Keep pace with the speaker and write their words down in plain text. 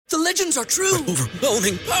The legends are true.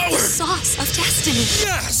 Overwhelming power! Sauce of destiny.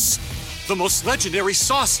 Yes! The most legendary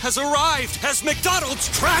sauce has arrived as McDonald's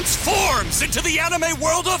transforms into the anime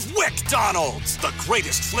world of WickDonald's. The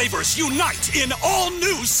greatest flavors unite in all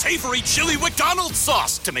new savory chili McDonald's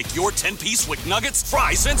sauce to make your 10-piece Wick Nuggets,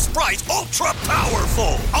 fries, and Sprite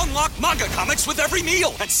ultra-powerful. Unlock manga comics with every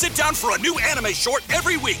meal and sit down for a new anime short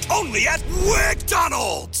every week only at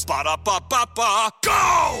WickDonald's. Ba-da-ba-ba-ba,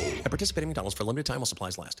 go! At participating McDonald's for a limited time while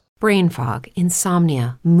supplies last. Brain fog,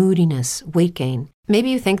 insomnia, moodiness, weight gain.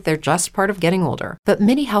 Maybe you think they're just part of getting older, but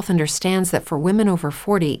MIDI Health understands that for women over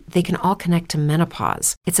 40, they can all connect to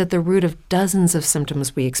menopause. It's at the root of dozens of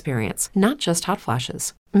symptoms we experience, not just hot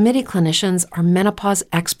flashes. MIDI clinicians are menopause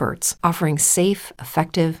experts, offering safe,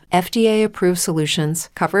 effective, FDA-approved solutions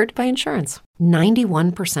covered by insurance.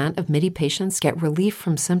 91% of MIDI patients get relief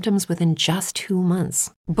from symptoms within just 2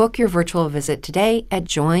 months. Book your virtual visit today at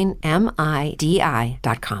joinmidi.com.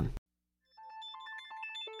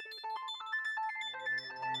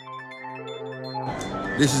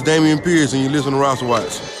 This is Damian Pierce, and you listen to Roster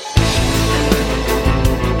Watch.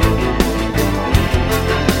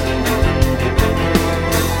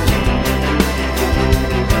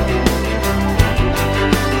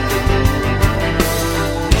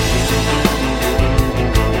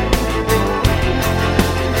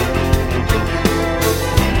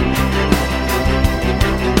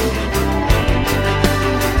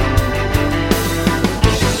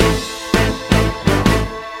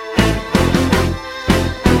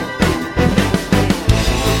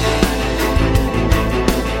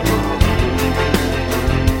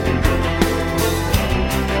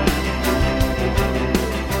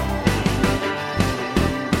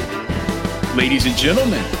 Ladies and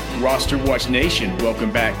gentlemen, Roster Watch Nation,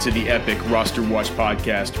 welcome back to the epic Roster Watch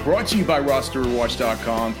podcast, brought to you by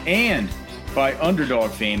rosterwatch.com and by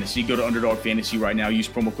Underdog Fantasy. Go to Underdog Fantasy right now, use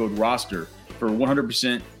promo code ROSTER for a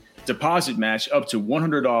 100% deposit match up to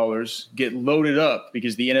 $100. Get loaded up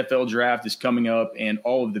because the NFL draft is coming up and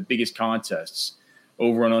all of the biggest contests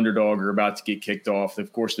over on Underdog are about to get kicked off.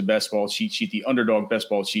 Of course, the best ball cheat sheet, the Underdog best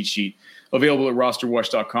ball cheat sheet, available at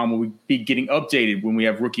rosterwatch.com. We'll be getting updated when we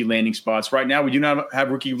have rookie landing spots. Right now, we do not have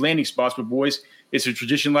rookie landing spots, but boys, it's a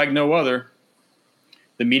tradition like no other.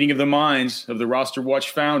 The meeting of the minds of the Roster Watch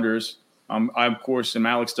founders. I, of course, am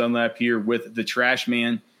Alex Dunlap here with the Trash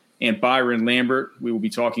Man and Byron Lambert. We will be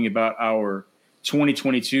talking about our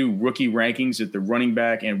 2022 rookie rankings at the running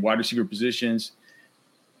back and wide receiver positions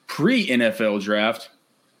pre-NFL draft.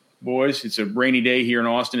 Boys, it's a rainy day here in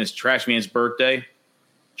Austin. It's Trash Man's birthday.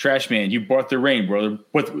 Trash Man, you brought the rain, brother.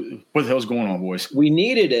 What the hell's going on, boys? We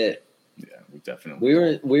needed it. Yeah, we definitely.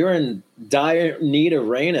 We were in dire need of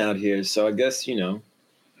rain out here, so I guess Yeah,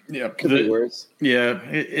 could be worse. Yeah,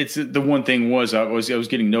 it's the one thing was I was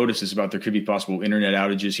getting notices about there could be possible internet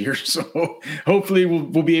outages here, so hopefully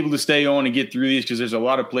we'll be able to stay on and get through these because there's a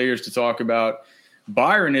lot of players to talk about.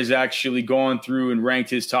 Byron has actually gone through and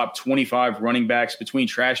ranked his top 25 running backs between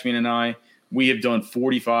Trashman and I. We have done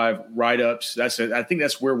 45 write-ups. I think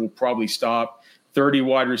that's where we'll probably stop. 30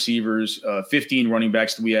 wide receivers, 15 running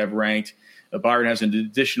backs that we have ranked. Byron has an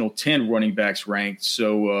additional 10 running backs ranked.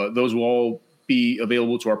 So those will all be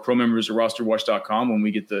available to our pro members at rosterwatch.com when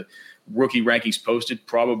we get the rookie rankings posted,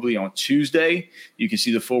 probably on Tuesday. You can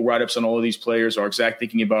see the full write-ups on all of these players, our exact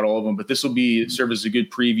thinking about all of them. But this will serve as a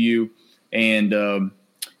good preview. And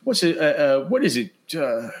what's the word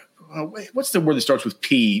that starts with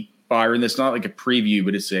P, Byron? That's not like a preview,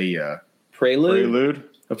 but it's a prelude.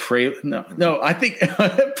 No. I think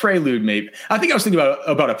prelude. Maybe I think I was thinking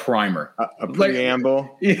about a primer, a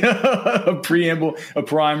preamble. A preamble, a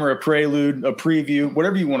primer, a prelude, a preview,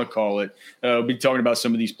 whatever you want to call it. We'll be talking about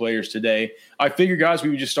some of these players today. I figured, guys,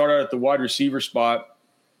 we would just start out at the wide receiver spot,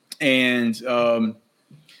 and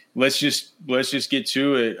let's just get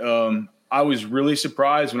to it. I was really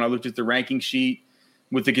surprised when I looked at the ranking sheet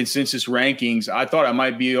with the consensus rankings. I thought I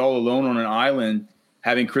might be all alone on an island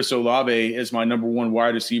having Chris Olave as my number one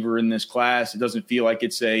wide receiver in this class. It doesn't feel like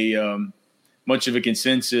it's a much of a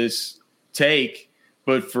consensus take.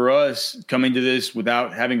 But for us coming to this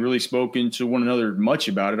without having really spoken to one another much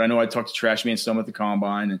about it, I know I talked to Trash Man some at the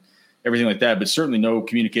Combine and everything like that, but certainly no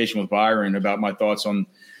communication with Byron about my thoughts on,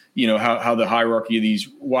 how the hierarchy of these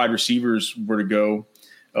wide receivers were to go.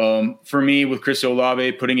 For me, with Chris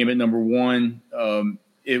Olave, putting him at number one,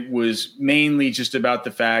 it was mainly just about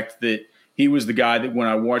the fact that he was the guy that when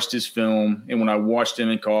I watched his film and when I watched him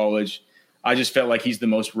in college, I just felt like he's the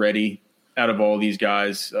most ready out of all these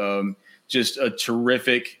guys. Just a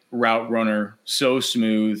terrific route runner, so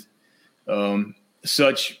smooth,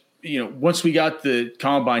 such once we got the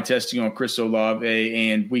combine testing on Chris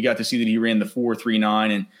Olave and we got to see that he ran the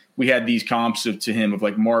 4.39 and we had these comps to him of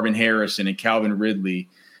like Marvin Harrison and Calvin Ridley.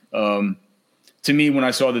 To me, when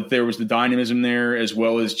I saw that there was the dynamism there, as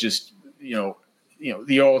well as just,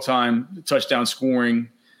 the all-time touchdown scoring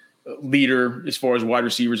leader as far as wide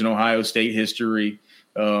receivers in Ohio State history,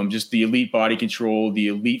 just the elite body control, the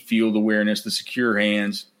elite field awareness, the secure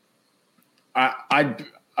hands. I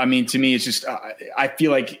mean, to me, it's just I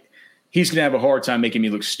feel like he's going to have a hard time making me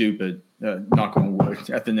look stupid, knock on wood,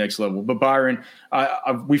 at the next level. But Byron,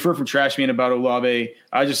 we've heard from Trashman about Olave.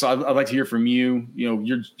 I'd like to hear from you.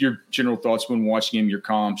 Your general thoughts when watching him, your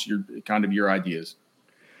comps, your ideas.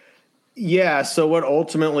 Yeah. So what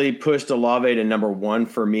ultimately pushed Olave to number one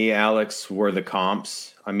for me, Alex, were the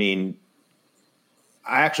comps. I mean,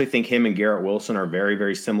 I actually think him and Garrett Wilson are very,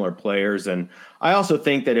 very similar players. And I also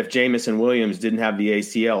think that if Jamison Williams didn't have the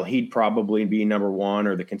ACL, he'd probably be number one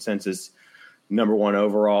or the consensus number one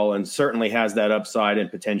overall, and certainly has that upside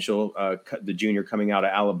and potential, the junior coming out of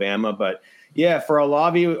Alabama. But yeah, for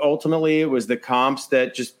Olave, ultimately it was the comps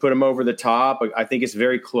that just put him over the top. I think it's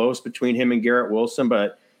very close between him and Garrett Wilson,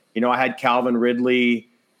 but I had Calvin Ridley,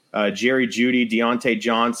 Jerry Jeudy, Deontay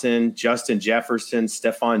Johnson, Justin Jefferson,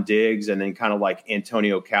 Stephon Diggs, and then kind of like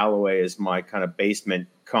Antonio Callaway as my kind of basement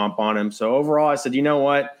comp on him. So overall, I said, you know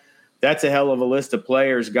what? That's a hell of a list of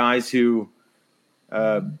players, guys who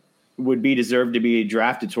would be deserved to be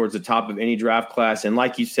drafted towards the top of any draft class. And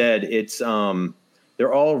like you said, it's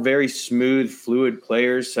they're all very smooth, fluid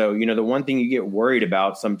players. So, the one thing you get worried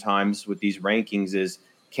about sometimes with these rankings is,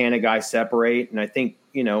 can a guy separate? And I think,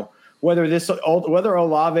 whether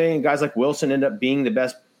Olave and guys like Wilson end up being the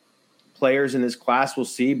best players in this class, we'll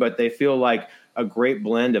see. But they feel like a great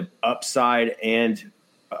blend of upside and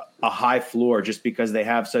a high floor, just because they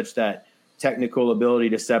have such that technical ability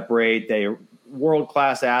to separate. They are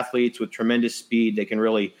world-class athletes with tremendous speed. They can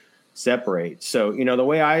really separate. So, the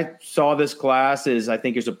way I saw this class is I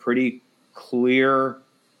think there's a pretty clear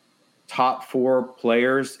top four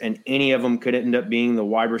players, and any of them could end up being the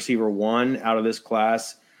wide receiver one out of this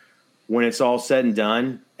class when it's all said and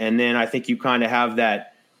done. And then I think you kind of have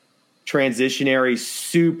that transitionary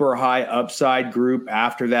super high upside group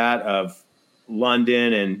after that of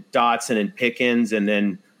London and Dotson and Pickens. And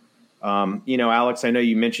then, Alex, I know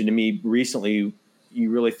you mentioned to me recently, you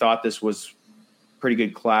really thought this was pretty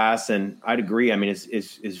good class. And I'd agree. I mean,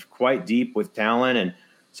 it's quite deep with talent. And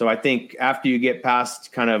so I think after you get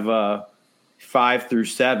past kind of 5 through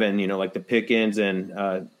 7, like the Pickens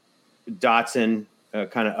and Dotson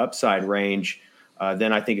kind of upside range,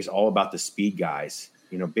 then I think it's all about the speed guys,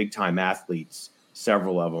 big time athletes,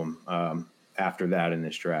 several of them after that in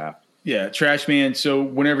this draft. Yeah, Trashman. So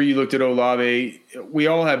whenever you looked at Olave, we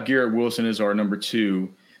all have Garrett Wilson as our number 2.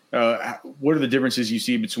 What are the differences you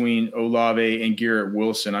see between Olave and Garrett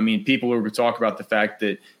Wilson? I mean, people are going to talk about the fact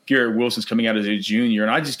that Garrett Wilson's coming out as a junior,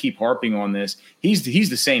 and I just keep harping on this. He's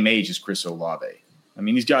the same age as Chris Olave. I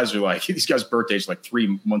mean, these guys' birthdays are like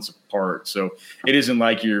 3 months apart. So it isn't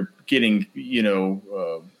like you're getting,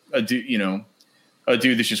 a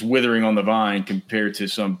dude that's just withering on the vine compared to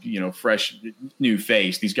some, fresh new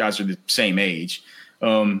face. These guys are the same age.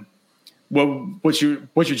 What's your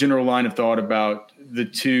general line of thought about the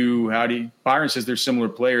two? Byron says they're similar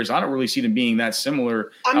players. I don't really see them being that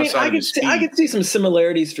similar. I mean, I could see some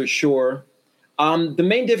similarities for sure. The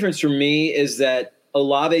main difference for me is that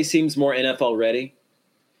Olave seems more NFL ready.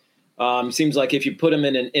 Seems like if you put him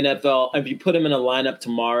in a lineup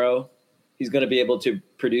tomorrow, he's going to be able to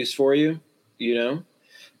produce for you, in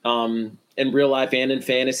real life and in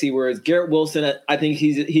fantasy. Whereas Garrett Wilson, I think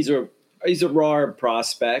he's a raw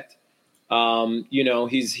prospect.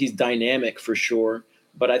 He's dynamic for sure,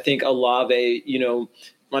 but I think Olave,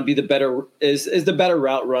 might be the better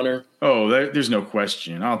route runner. Oh, there's no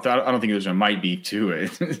question. I don't think there's a might be to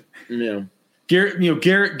it. Yeah.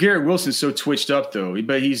 Garrett Wilson's so twitched up though,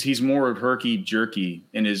 but he's more herky jerky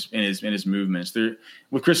in his movements.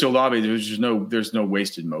 With Chris Olave, there's no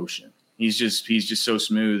wasted motion. He's just so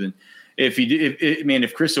smooth. And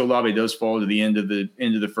if Chris Olave does fall to the end of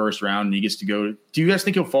the first round and he gets to go, do you guys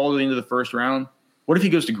think he'll fall to the end of the first round? What if he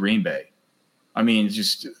goes to Green Bay? I mean,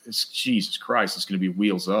 it's Jesus Christ, it's going to be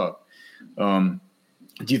wheels up. Do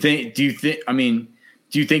you think that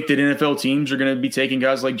NFL teams are going to be taking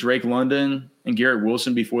guys like Drake London and Garrett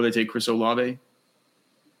Wilson before they take Chris Olave?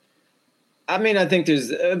 I mean, I think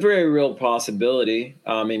there's a very real possibility.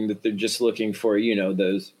 That they're just looking for,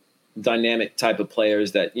 those dynamic type of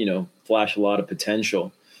players that, flash a lot of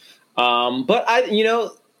potential. But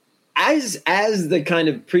as the kind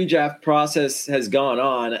of pre-draft process has gone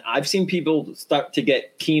on, I've seen people start to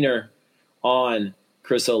get keener on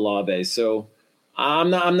Chris Olave. So I'm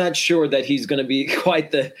not sure that he's going to be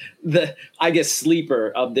quite the I guess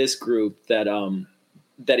sleeper of this group that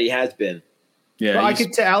he has been. Yeah, well,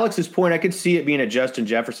 to Alex's point, I could see it being a Justin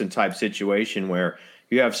Jefferson type situation where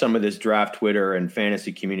you have some of this draft Twitter and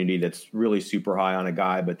fantasy community that's really super high on a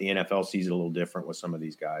guy, but the NFL sees it a little different with some of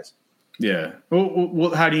these guys. Yeah.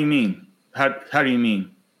 Well, how do you mean? How do you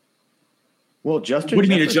mean? Well, what do you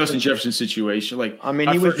mean a Justin Jefferson situation? Like, I mean,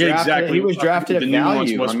 he was drafted at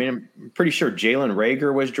value. I mean, I'm pretty sure Jalen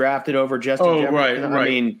Reagor was drafted over Justin Jefferson. Right. I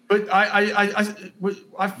mean, but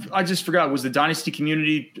I just forgot. Was the dynasty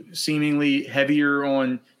community seemingly heavier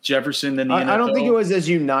on Jefferson than the NFL? I don't think it was as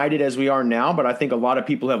united as we are now, but I think a lot of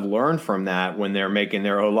people have learned from that when they're making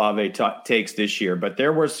their Olave takes this year. But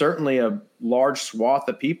there was certainly a large swath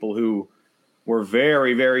of people who were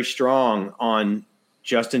very, very strong on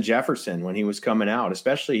Justin Jefferson when he was coming out.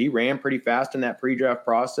 Especially, he ran pretty fast in that pre-draft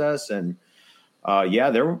process, and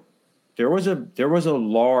there was a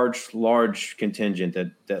large contingent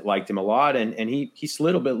that liked him a lot, and he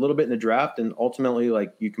slid a little bit in the draft, and ultimately,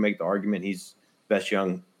 like, you can make the argument he's best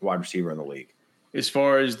young wide receiver in the league. As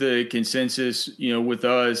far as the consensus, with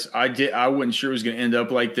us, I wasn't sure it was going to end up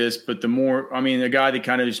like this, but the guy that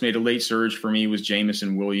kind of just made a late surge for me was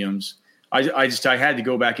Jameson Williams. I had to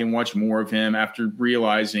go back and watch more of him after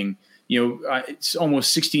realizing, it's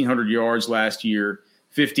almost 1,600 yards last year,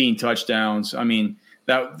 15 touchdowns. I mean,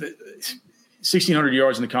 that 1,600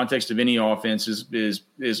 yards in the context of any offense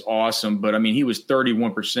is awesome. But I mean, he was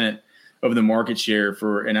 31% of the market share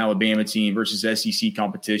for an Alabama team versus SEC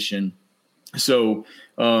competition. So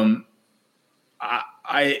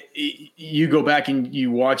you go back and you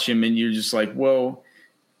watch him and you're just like, well,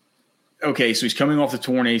 okay, so he's coming off the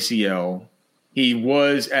torn ACL. He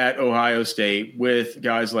was at Ohio State with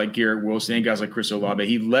guys like Garrett Wilson and guys like Chris Olave.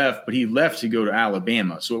 He left to go to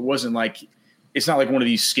Alabama. So it's not like one of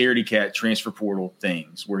these scaredy cat transfer portal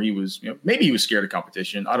things where he was, maybe he was scared of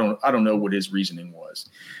competition. I don't know what his reasoning was.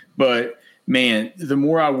 But man, the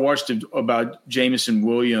more I watched about Jameson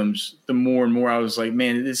Williams, the more and more I was like,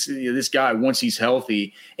 man, this guy, once he's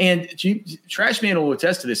healthy, and Trashman will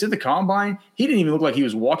attest to this. At the combine, he didn't even look like he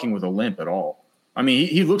was walking with a limp at all. I mean,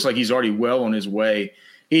 he looks like he's already well on his way.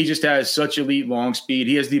 He just has such elite long speed.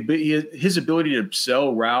 He has his ability to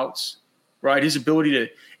sell routes, right? His ability to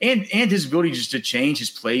and his ability just to change his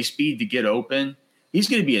play speed to get open. He's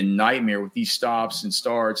going to be a nightmare with these stops and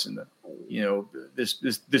starts and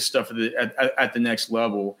this stuff at the next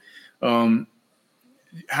level.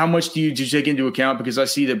 How much do you take into account? Because I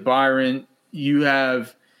see that Byron, you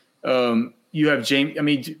have James. I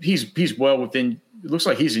mean, he's well within. It looks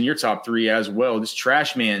like he's in your top three as well. This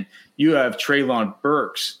trash man, you have Treylon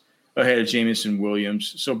Burks ahead of Jameson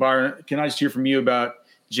Williams. So Byron, can I just hear from you about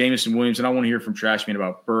Jameson Williams, and I want to hear from Trashman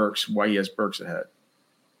about Burks, why he has Burks ahead.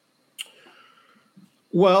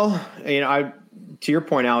 Well, to your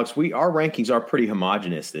point, Alex, our rankings are pretty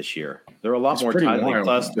homogenous this year. They're a lot more tightly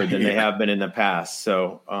clustered than they have been in the past.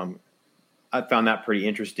 So I found that pretty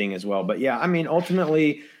interesting as well. But yeah, I mean,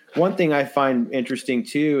 ultimately, one thing I find interesting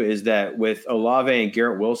too is that with Olave and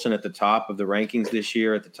Garrett Wilson at the top of the rankings this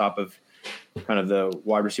year, at the top of kind of the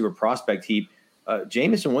wide receiver prospect heap,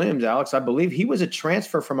 Jameson Williams, Alex, I believe he was a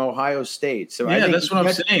transfer from Ohio State. So I think that's what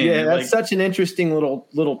I'm saying. Yeah, that's such an interesting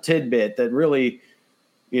little tidbit that really,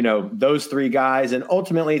 those three guys, and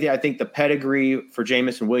ultimately I think the pedigree for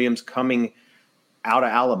Jameson Williams coming out of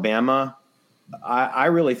Alabama, I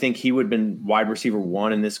really think he would have been wide receiver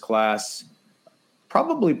one in this class,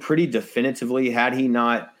 probably pretty definitively had he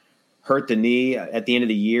not hurt the knee at the end of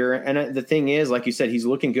the year. And the thing is, like you said, he's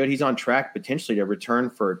looking good. He's on track potentially to return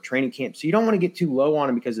for training camp. So you don't want to get too low on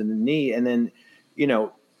him because of the knee. And then,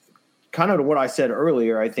 kind of to what I said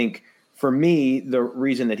earlier, I think for me, the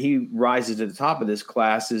reason that he rises to the top of this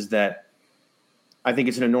class is that I think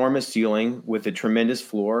it's an enormous ceiling with a tremendous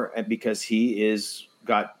floor, and because he is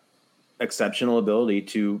got exceptional ability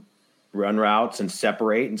to run routes and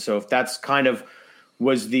separate. And so if that's kind of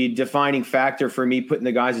was the defining factor for me putting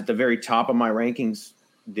the guys at the very top of my rankings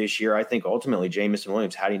this year, I think ultimately Jameson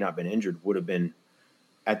Williams, had he not been injured, would have been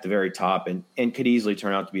at the very top and could easily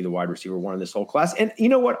turn out to be the wide receiver one in this whole class. And you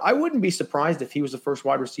know what? I wouldn't be surprised if he was the first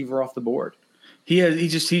wide receiver off the board. He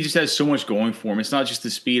just has so much going for him. It's not just the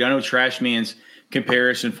speed. I know Trashman's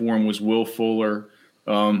comparison for him was Will Fuller.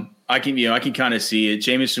 I can kind of see it.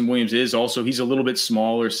 Jameson Williams is also, he's a little bit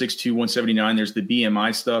smaller, 6'2", 179. There's the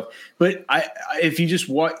BMI stuff. But if you just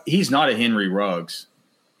watch, he's not a Henry Ruggs.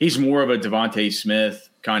 He's more of a Devontae Smith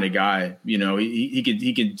kind of guy. He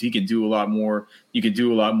can do a lot more. You can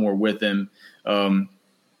do a lot more with him. I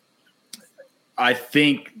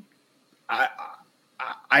think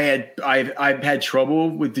I've had trouble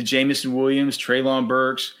with the Jameson Williams, Treylon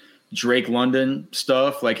Burks, Drake London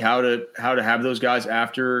stuff, like how to have those guys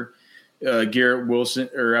after Garrett Wilson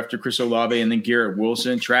or after Chris Olave and then Garrett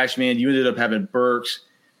Wilson. Trash man, you ended up having Burks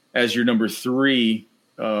as your number 3,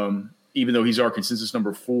 even though he's our consensus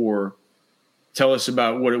number 4. Tell us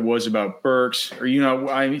about what it was about Burks, or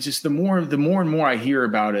I mean, just the more and more I hear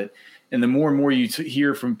about it, and the more and more you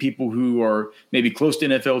hear from people who are maybe close to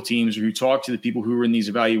NFL teams or who talk to the people who are in these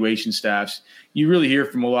evaluation staffs, you really hear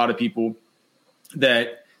from a lot of people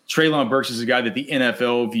that Treylon Burks is a guy that the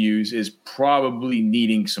NFL views as probably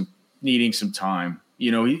needing some time.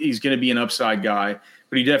 He's going to be an upside guy,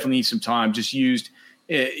 but he definitely needs some time. Just used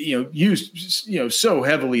so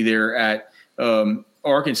heavily there at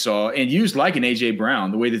Arkansas, and used like an A.J.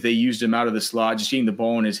 Brown, the way that they used him out of the slot, just getting the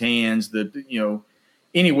ball in his hands,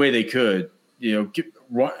 any way they could.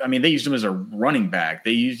 I mean, they used him as a running back.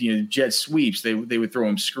 They used jet sweeps. They would throw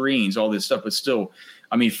him screens, all this stuff. But still,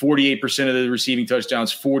 I mean, 48% of the receiving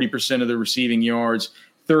touchdowns, 40% of the receiving yards,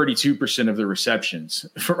 32% of the receptions.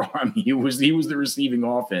 He was the receiving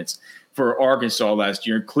offense for Arkansas last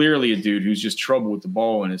year. And clearly a dude who's just trouble with the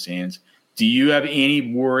ball in his hands. Do you have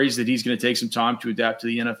any worries that he's going to take some time to adapt to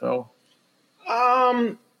the NFL?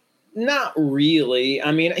 Not really.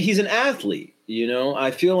 I mean, he's an athlete,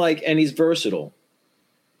 I feel like, and he's versatile.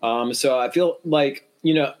 So I feel like,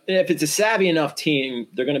 if it's a savvy enough team,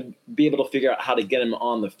 they're going to be able to figure out how to get him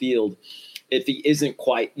on the field if he isn't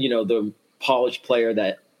quite, the polished player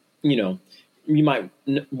that, you might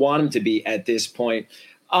want him to be at this point.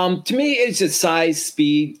 To me, it's a size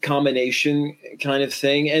speed combination kind of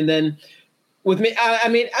thing. And then with me, I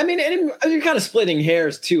mean, and you're kind of splitting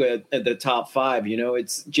hairs too at the top 5.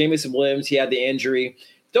 It's Jameson Williams. He had the injury.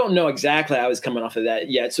 Don't know exactly how he's coming off of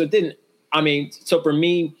that yet. So it didn't. I mean, so for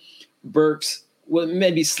me, Burks was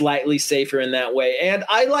maybe slightly safer in that way. And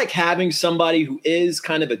I like having somebody who is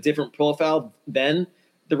kind of a different profile than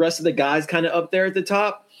the rest of the guys kind of up there at the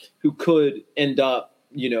top, who could end up,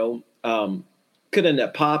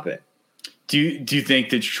 popping. Do you think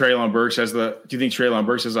that Treylon Burks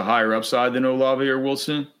has a higher upside than Olave or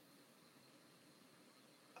Wilson?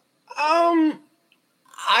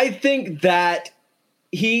 I think that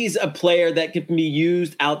he's a player that can be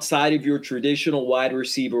used outside of your traditional wide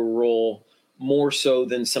receiver role more so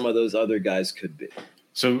than some of those other guys could be.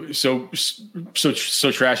 So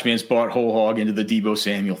Trash Man's bought whole hog into the Deebo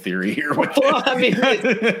Samuel theory here. Well, I mean,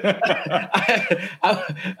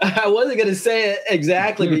 I wasn't going to say it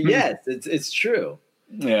exactly, but yes, it's true.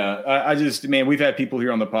 Yeah, we've had people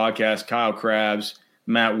here on the podcast, Kyle Krabs,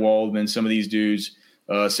 Matt Waldman, some of these dudes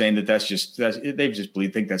saying that they just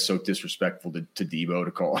think that's so disrespectful to Deebo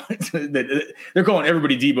to call it. They're calling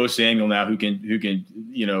everybody Deebo Samuel now who can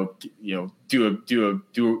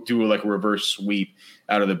do like a reverse sweep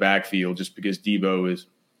out of the backfield just because Deebo's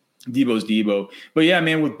Deebo. But yeah,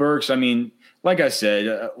 man, with Burks, I mean, like I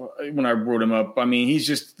said, when I wrote him up, I mean, he's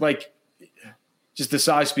just the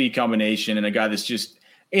size speed combination and a guy that's just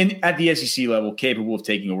at the SEC level capable of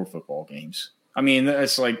taking over football games. I mean,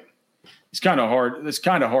 that's like, it's kind of hard. It's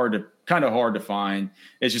kind of hard to find.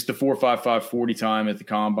 It's just the 4.55 40 time at the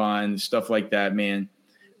combine, stuff like that, man.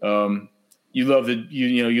 You love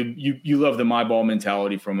you love the my ball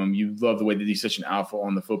mentality from him. You love the way that he's such an alpha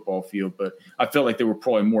on the football field. But I felt like there were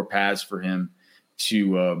probably more paths for him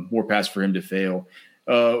to fail.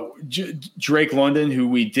 Drake London, who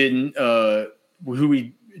we didn't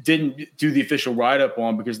do the official write up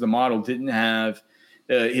on because the model didn't have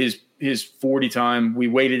his 40 time. I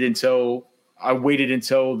waited until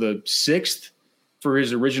the 6th for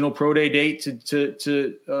his original pro day date to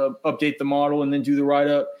update the model and then do the write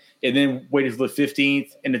up, and then waited till the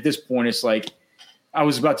 15th. And at this point, it's like I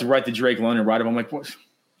was about to write the Drake London write up. I'm like, what?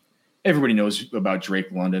 Everybody knows about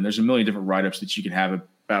Drake London. There's a million different write ups that you can have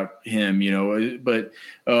about him, But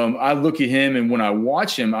I look at him, and when I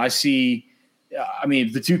watch him, I see. I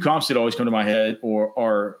mean, the two comps that always come to my head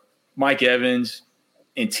are Mike Evans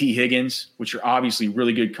and T. Higgins, which are obviously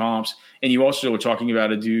really good comps. And you also were talking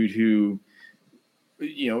about a dude who,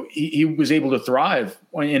 he was able to thrive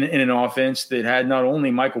in an offense that had not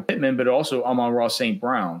only Michael Pittman, but also Amon-Ra St.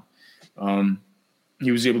 Brown.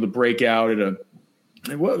 He was able to break out at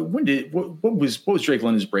what was Drake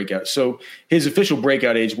London's breakout? So his official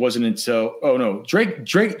breakout age wasn't until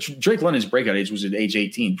Drake London's breakout age was at age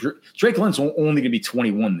 18. Drake London's only going to be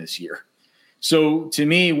 21 this year. So to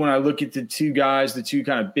me, when I look at the two guys, the two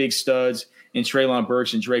kind of big studs in Treylon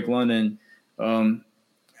Burks and Drake London,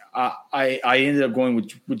 I ended up going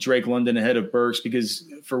with Drake London ahead of Burks because,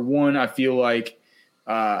 for one, I feel like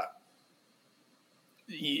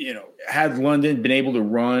had London been able to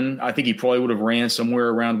run, I think he probably would have ran somewhere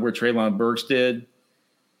around where Treylon Burks did.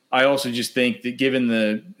 I also just think that given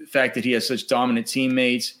the fact that he has such dominant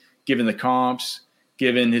teammates, given the comps,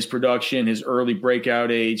 given his production, his early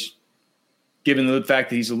breakout age, given the fact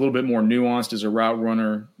that he's a little bit more nuanced as a route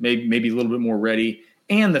runner, maybe a little bit more ready,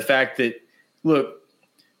 and the fact that, look,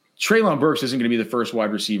 Treylon Burks isn't going to be the first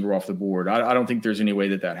wide receiver off the board. I don't think there's any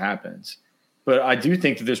way that happens. But I do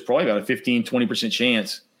think that there's probably about a 15, 20%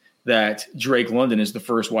 chance that Drake London is the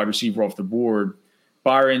first wide receiver off the board.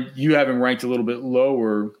 Byron, you have him ranked a little bit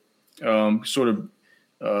lower,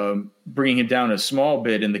 bringing him down a small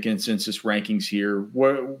bit in the consensus rankings here.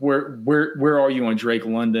 Where are you on Drake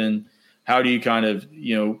London? How do you kind of,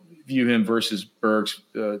 view him versus Burks,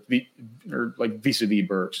 vis-a-vis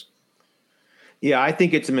Burks? Yeah, I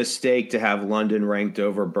think it's a mistake to have London ranked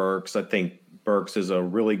over Burks. I think Burks is a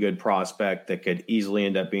really good prospect that could easily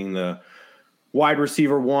end up being the wide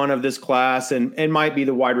receiver one of this class and might be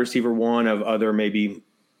the wide receiver one of other maybe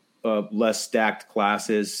less stacked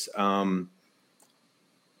classes.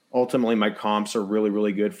 Ultimately, my comps are really,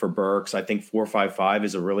 really good for Burks. I think 4.55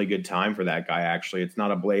 is a really good time for that guy, actually. It's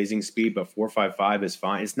not a blazing speed, but 4.55 is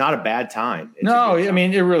fine. It's not a bad time. Whenever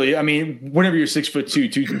you're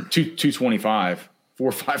 6'2", 225,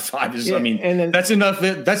 4.55 is, that's enough.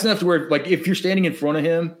 That's enough to where, like, if you're standing in front of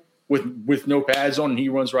him with no pads on and he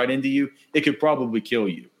runs right into you, it could probably kill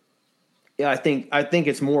you. Yeah, I think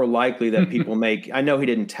it's more likely that people I know he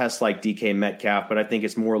didn't test like DK Metcalf, but I think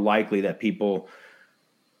it's more likely that people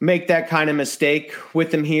make that kind of mistake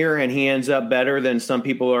with him here and he ends up better than some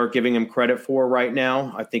people are giving him credit for right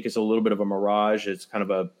now. I think it's a little bit of a mirage. It's kind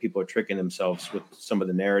of people are tricking themselves with some of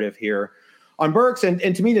the narrative here on Burks. And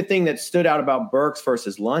to me, the thing that stood out about Burks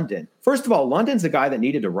versus London, first of all, London's a guy that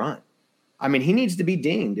needed to run. I mean, he needs to be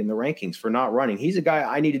dinged in the rankings for not running. He's a guy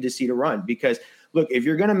I needed to see to run because, look, if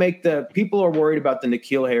you're going to people are worried about the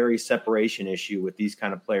N'Keal Harry separation issue with these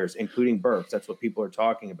kind of players, including Burks. That's what people are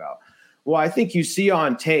talking about. Well, I think you see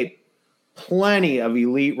on tape plenty of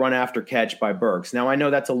elite run after catch by Burks. Now, I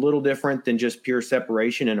know that's a little different than just pure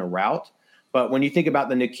separation in a route. But when you think about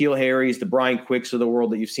the N'Keal Harrys, the Brian Quicks of the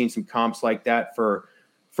world, that you've seen some comps like that for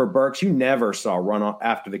Burks, you never saw run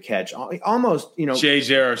after the catch. Almost,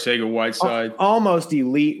 J.J. Arcega-Whiteside. Almost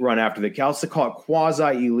elite run after the catch. I'll also call it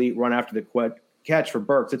quasi-elite run after the catch for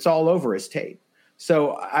Burks. It's all over his tape.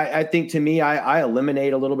 So I think, to me, I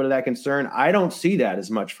eliminate a little bit of that concern. I don't see that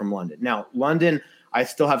as much from London. Now, London, I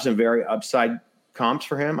still have some very upside comps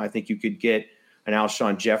for him. I think you could get an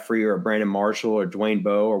Alshon Jeffrey or a Brandon Marshall or Dwayne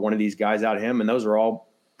Bowe or one of these guys out of him, and those are all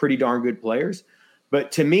pretty darn good players.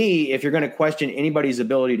 But to me, if you're going to question anybody's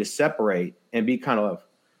ability to separate and be kind of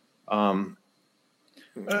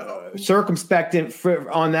circumspect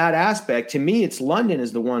on that aspect, to me, it's London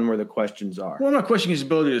is the one where the questions are. Well, I'm not questioning his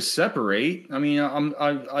ability to separate. I mean, I'm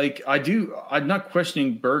not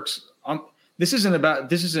questioning Burks. This isn't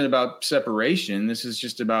about separation. This is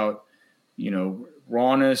just about,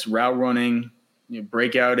 rawness, route running,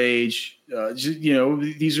 breakout age.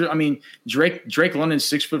 These are. I mean, Drake London's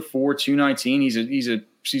 6'4", 219.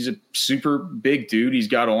 He's a super big dude. He's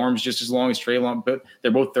got arms just as long as Treylon, but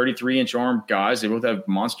they're both 33-inch arm guys. They both have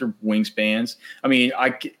monster wingspans. I mean, I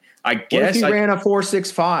guess what if he ran a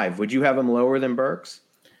 4.65? Would you have him lower than Burks?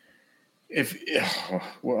 A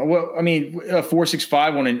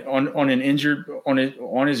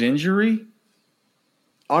 4.65 on his injury.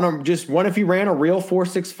 What if he ran a real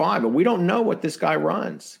 4.65? But we don't know what this guy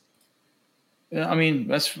runs. Yeah, I mean,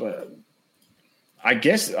 that's. I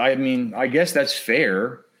guess that's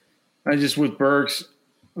fair. I just with Burks,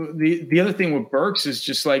 the other thing with Burks is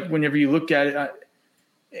just like whenever you look at it,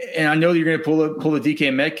 and I know you're going to pull the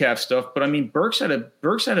DK Metcalf stuff, but I mean Burks had a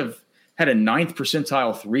 9th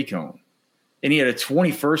percentile 3-cone, and he had a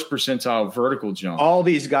 21st percentile vertical jump. All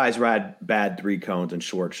these guys ran bad 3-cones and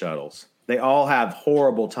short shuttles. They all have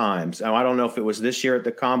horrible times. And I don't know if it was this year at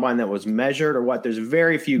the combine that was measured or what. There's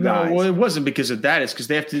very few guys. No, well, it wasn't because of that. It's because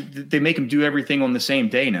they make them do everything on the same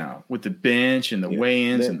day now with the bench and the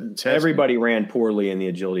weigh-ins and the testing. Everybody ran poorly in the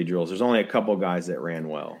agility drills. There's only a couple guys that ran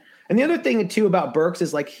well. And the other thing too about Burks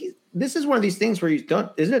is like this is one of these things where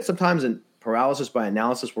isn't it sometimes in paralysis by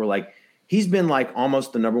analysis where like he's been like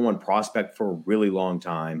almost the number one prospect for a really long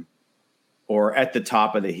time, or at the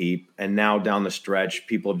top of the heap, and now down the stretch,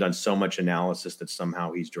 people have done so much analysis that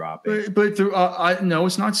somehow he's dropping. But no,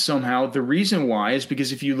 it's not somehow. The reason why is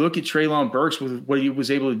because if you look at Treylon Burks with what he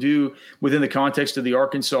was able to do within the context of the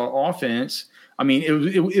Arkansas offense, I mean,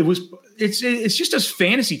 it's just us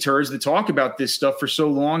fantasy turds that talk about this stuff for so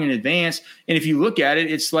long in advance. And if you look at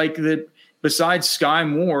it, it's like besides Sky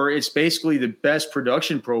Moore, it's basically the best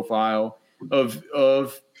production profile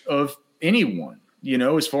of anyone.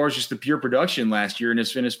 As far as just the pure production last year in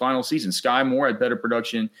his final season. Sky Moore had better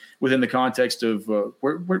production within the context of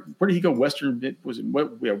where did he go? Western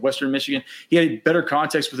Michigan. He had better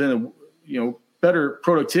context within the better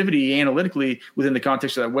productivity analytically within the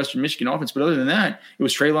context of that Western Michigan offense. But other than that, it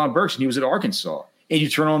was Treylon Burks, and he was at Arkansas. And you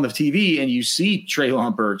turn on the TV and you see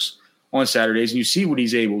Treylon Burks on Saturdays, and you see what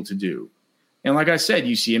he's able to do. And like I said,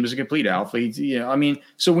 you see him as a complete alpha.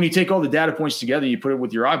 So when you take all the data points together, you put it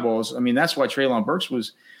with your eyeballs. I mean, that's why Treylon Burks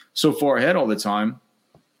was so far ahead all the time.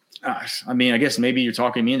 I guess maybe you're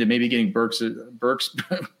talking me into maybe getting Burks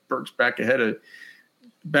back ahead of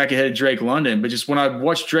Drake London. But just when I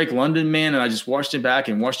watched Drake London, man, and I just watched him back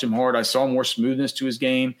and watched him hard, I saw more smoothness to his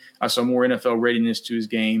game. I saw more NFL readiness to his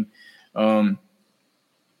game.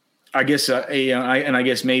 I guess, I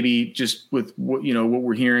guess maybe just with what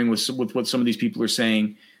we're hearing with what some of these people are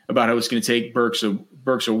saying about how it's going to take Burks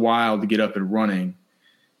a while to get up and running,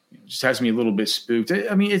 it just has me a little bit spooked.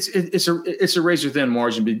 I mean, it's a razor thin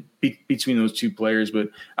margin between those two players, but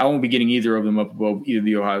I won't be getting either of them up above either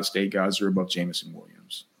the Ohio State guys or above Jameson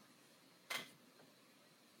Williams.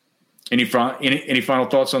 Any final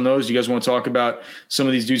thoughts on those? You guys want to talk about some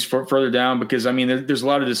of these dudes further down? Because, I mean, there's a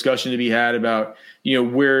lot of discussion to be had about,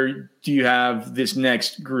 where do you have this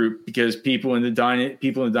next group? Because people in the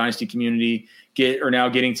dynasty community are now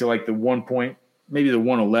getting to like the 1 point, maybe the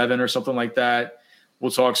 111 or something like that.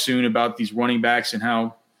 We'll talk soon about these running backs and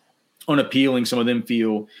how unappealing some of them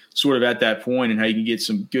feel sort of at that point, and how you can get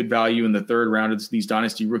some good value in the third round of these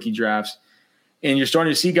dynasty rookie drafts. And you're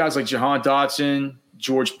starting to see guys like Jahan Dotson,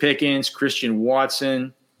 George Pickens, Christian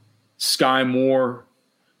Watson, Sky Moore,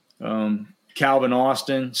 Calvin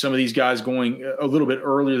Austin, some of these guys going a little bit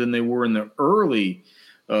earlier than they were in the early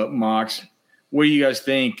mocks. What do you guys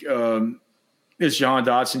think? Is Jahan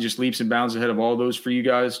Dotson just leaps and bounds ahead of all those for you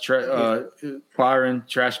guys? Byron,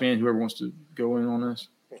 Trashman, whoever wants to go in on this.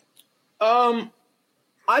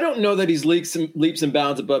 I don't know that he's leaps and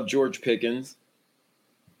bounds above George Pickens.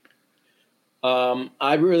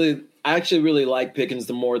 I actually really like Pickens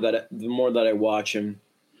the more that I watch him.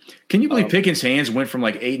 Can you believe Pickens' hands went from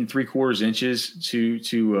like 8 3/4 inches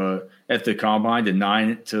to at the combine to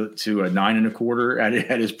 9 to 9 1/4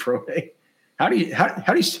 at his pro day? How do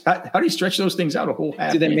you stretch those things out a whole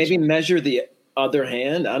half? Do they inch? maybe measure the other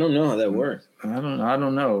hand? I don't know how that works. I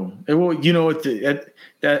don't know. Well,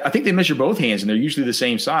 I think they measure both hands, and they're usually the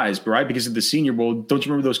same size, right? Because of the Senior Bowl. Don't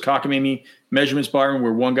you remember those cockamamie measurements, Byron,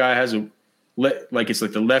 where one guy has it's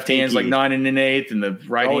like the left hand's like 9 1/8 and the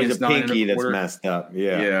right hand's 9 1/4. Pinky that's messed up.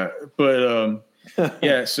 Yeah. But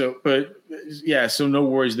so no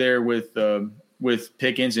worries there with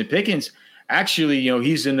Pickens. And Pickens, actually,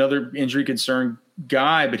 he's another injury concern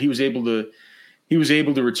guy, but he was able to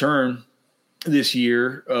return this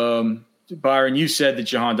year. Byron, you said that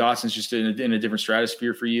Jahan Dotson's just in a different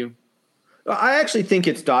stratosphere for you. I actually think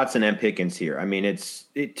it's Dotson and Pickens here. I mean,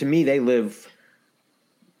 to me, they live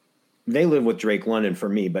with Drake London for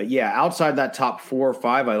me. But yeah, outside that top 4 or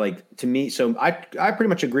 5, so I pretty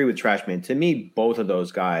much agree with Trashman. To me, both of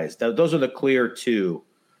those guys, those are the clear two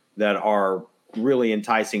that are really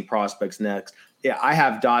enticing prospects next. Yeah, I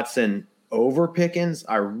have Dotson over Pickens.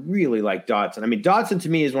 I really like Dotson. I mean, Dotson to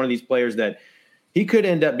me is one of these players that he could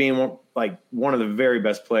end up being one of the very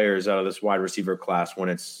best players out of this wide receiver class when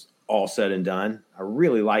it's all said and done. I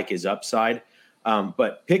really like his upside.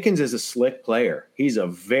 But Pickens is a slick player. He's a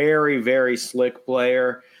very, very slick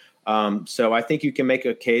player. So I think you can make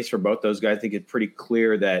a case for both those guys. I think it's pretty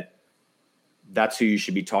clear that that's who you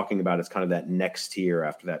should be talking about. It's kind of that next tier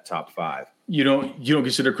after that top 5. You don't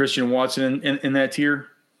consider Christian Watson in that tier?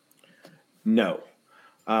 No.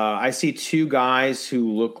 I see 2 guys who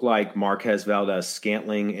look like Marquez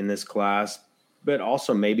Valdes-Scantling in this class, but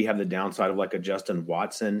also maybe have the downside of like a Justin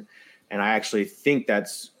Watson. And I actually think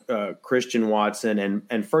that's Christian Watson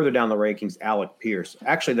and further down the rankings, Alec Pierce.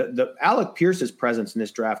 Actually, the Alec Pierce's presence in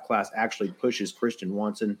this draft class actually pushes Christian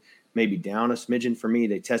Watson maybe down a smidgen for me.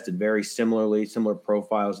 They tested very similar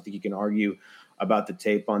profiles. I think you can argue about the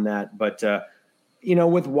tape on that. But,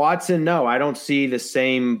 with Watson, no, I don't see the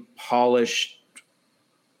same polished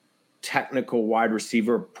technical wide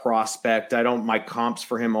receiver prospect. My comps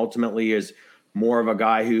for him ultimately is more of a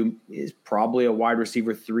guy who is probably a wide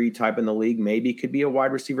receiver 3 type in the league. Maybe could be a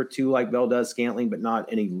wide receiver 2 like Valdes-Scantling, but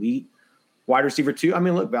not an elite wide receiver 2. I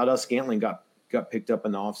mean, look, Valdes-Scantling got picked up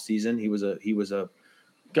in the offseason. He was a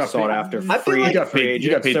sought after free agent. You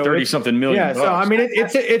got paid 30-something million. Yeah, so I mean,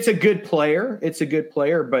 it's a good player. It's a good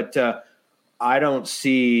player, but I don't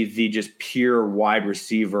see the just pure wide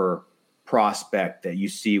receiver prospect that you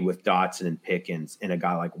see with Dotson and Pickens in a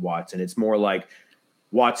guy like Watson. It's more like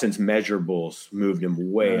Watson's measurables moved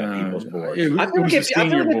him way up people's boards. I feel like if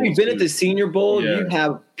you've been at the Senior Bowl, you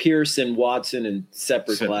have Pierce and Watson in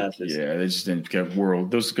separate classes. Yeah, they just didn't get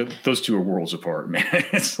those two are worlds apart, man.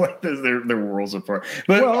 It's like they're worlds apart.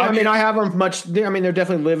 But I mean, I have them much. I mean, they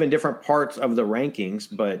definitely live in different parts of the rankings,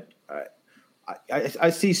 but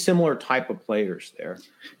I see similar type of players there.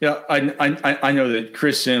 Yeah, I know that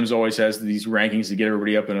Chris Sims always has these rankings to get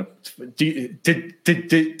everybody up in a.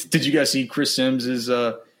 Did you guys see Chris Sims is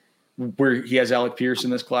where he has Alec Pierce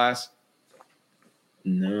in this class?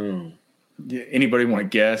 No. Anybody want to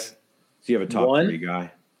guess? Do you have a top 3 guy?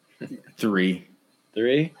 3.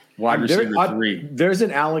 Wide receiver 3. There's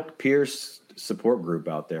an Alec Pierce support group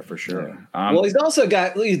out there for sure. Well, he's also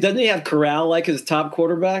got. Doesn't he have Corral like his top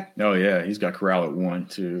quarterback? Oh yeah, he's got Corral at 1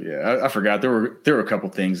 too. Yeah, I forgot there were a couple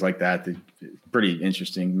things like that pretty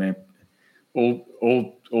interesting, man.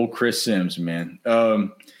 Old Chris Sims, man. All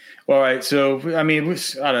right, so I mean,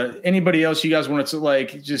 anybody else you guys want to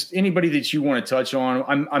just anybody that you want to touch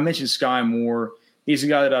on? I mentioned Sky Moore. He's a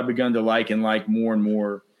guy that I've begun to like more and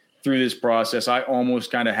more through this process. I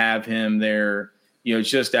almost kind of have him there.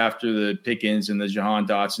 Just after the Pickens and the Jahan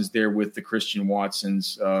Dotsons there with the Christian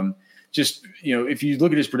Watsons. If you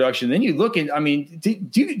look at his production, then you look at,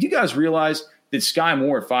 do you guys realize that Sky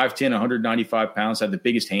Moore at 5'10", 195 pounds had the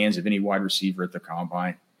biggest hands of any wide receiver at the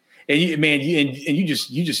combine? And you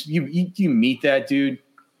meet that dude.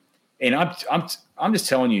 And I'm just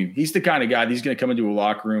telling you, he's the kind of guy he's going to come into a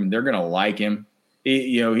locker room. They're going to like him.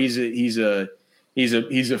 He's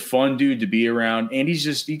a fun dude to be around, and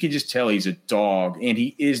you can just tell he's a dog, and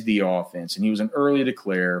he is the offense. And he was an early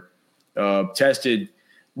declare, tested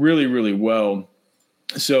really, really well.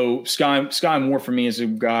 So Sky Moore for me is a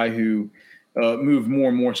guy who moved more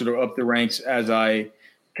and more sort of up the ranks as I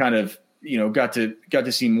kind of got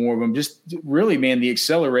to see more of him. Just really, man, the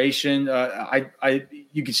acceleration.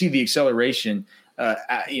 You can see the acceleration.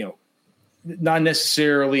 Not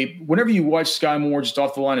necessarily whenever you watch Sky Moore just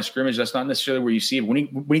off the line of scrimmage, that's not necessarily where you see it. When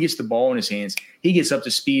he gets the ball in his hands, he gets up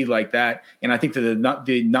to speed like that. And I think that the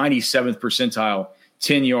 97th percentile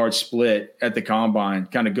 10-yard split at the combine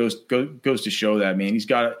kind of goes to show that, man. He's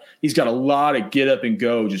got a lot of get up and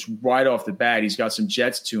go just right off the bat. He's got some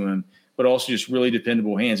jets to him, but also just really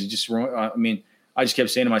dependable hands. I just kept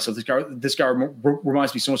saying to myself, this guy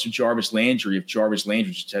reminds me so much of Jarvis Landry. If Jarvis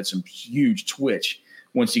Landry just had some huge twitch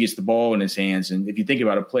once he gets the ball in his hands. And if you think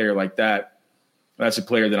about a player like that, that's a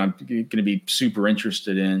player that I'm going to be super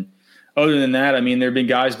interested in. Other than that, there have been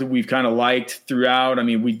guys that we've kind of liked throughout.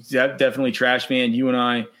 We definitely Trash Man. You and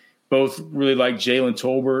I both really like Jalen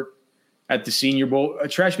Tolbert at the Senior Bowl.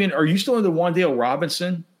 Trash Man, are you still into Wan'Dale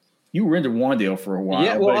Robinson? You were into Wan'Dale for a while.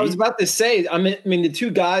 Yeah, well, I was about to say, the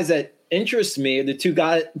two guys that interest me are the two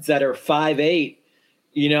guys that are 5'8".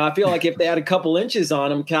 I feel like if they had a couple inches on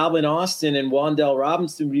them, Calvin Austin and Wan'Dale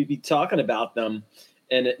Robinson, we'd be talking about them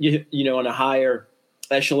and, on a higher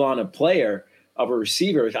echelon of player of a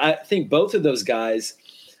receiver. I think both of those guys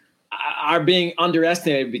are being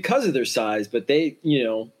underestimated because of their size, but they,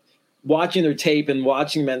 watching their tape and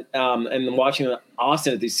watching them and watching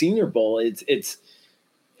Austin at the Senior Bowl, it's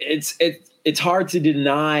hard to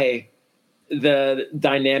deny the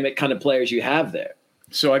dynamic kind of players you have there.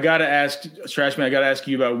 So I got to ask, Trashman, I got to ask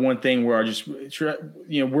you about one thing where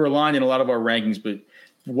we're aligned in a lot of our rankings, but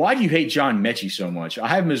why do you hate John Mechie so much? I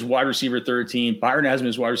have him as wide receiver 13. Byron has him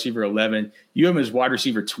as wide receiver 11. You have him as wide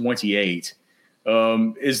receiver 28.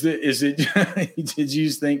 Is it, did you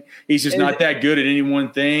think he's just not that good at any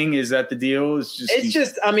one thing? Is that the deal?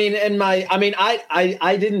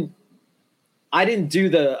 I didn't do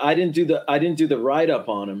the write up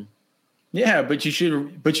on him. Yeah, but you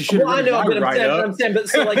should. Well, I know, but I'm saying,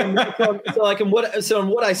 but in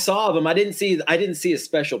what I saw of him, I didn't see a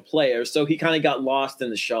special player, so he kind of got lost in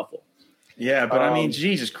the shuffle. Yeah, but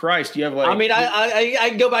Jesus Christ, you have I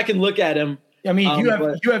can go back and look at him.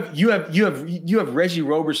 You have Reggie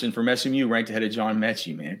Roberson from SMU ranked ahead of John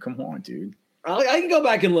Mechie, man. Come on, dude. I can go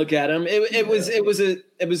back and look at him.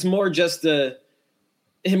 It was more just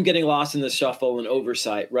him getting lost in the shuffle and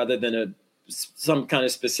oversight rather than some kind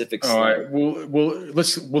of specific. All right.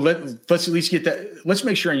 Let's at least get that. Let's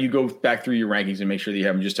make sure you go back through your rankings and make sure that you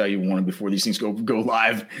have them just how you want them before these things go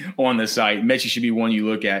live on the site. Mechie should be one you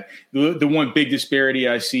look at. The one big disparity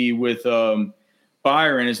I see with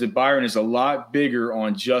Byron is that Byron is a lot bigger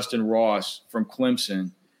on Justin Ross from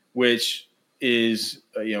Clemson, which is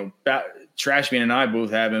Trashman and I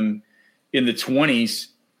both have him in the 20s.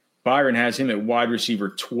 Byron has him at wide receiver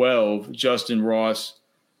 12. Justin Ross,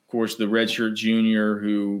 of course, the redshirt junior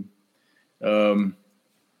who, ran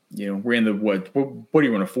the what do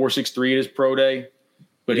you run, a 4.63 at his pro day?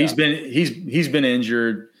 but he's been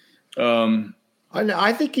injured.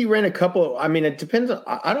 I think he ran a couple. I mean, it depends.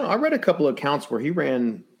 I read a couple of accounts where he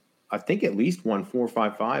ran, I think at least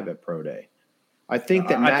 1.455 at Pro Day. I think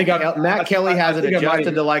that Matt Kelly has it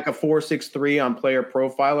adjusted to like a 4.63 on Player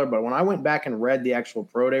Profiler. But when I went back and read the actual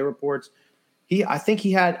Pro Day reports, I think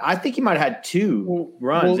he might have had two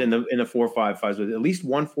runs in the 4.55s with at least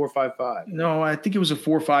 1.455. No, I think it was a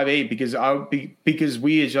 4.58 because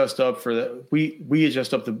we adjust up for the we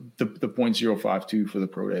adjust up the 0.052 for the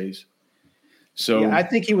Pro Days. So yeah, I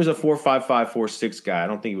think he was a 4.55, 4.6 guy. I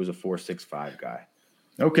don't think he was a 4.65 guy.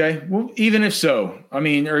 Okay, well, even if so, I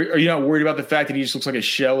mean, are you not worried about the fact that he just looks like a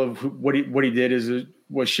shell of what he did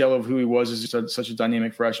was shell of who he was as such a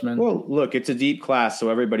dynamic freshman? Well, look, it's a deep class, so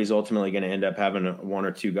everybody's ultimately going to end up having one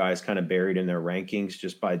or two guys kind of buried in their rankings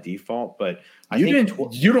just by default. But you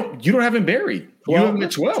don't have him buried. 12, you have him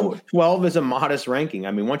at 12. 12 is a modest ranking.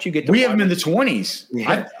 I mean, once you get to we have him in the 20s.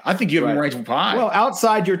 Yeah. I think you have him ranked high. Well,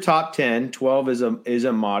 outside your top 10, 12 is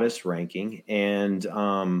a modest ranking, and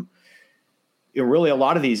really, a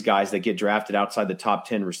lot of these guys that get drafted outside the top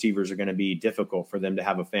 10 receivers are going to be difficult for them to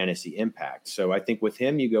have a fantasy impact. So I think with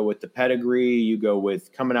him, you go with the pedigree, you go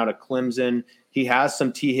with coming out of Clemson. He has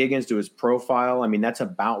some T. Higgins to his profile. I mean, that's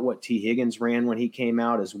about what T. Higgins ran when he came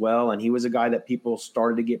out as well. And he was a guy that people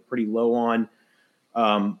started to get pretty low on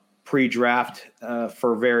pre-draft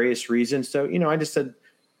for various reasons. So, I just said,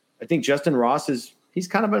 I think Justin Ross he's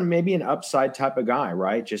kind of maybe an upside type of guy,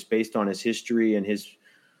 right? Just based on his history and his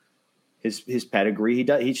pedigree.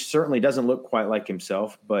 He certainly doesn't look quite like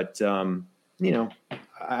himself, but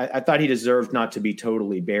I thought he deserved not to be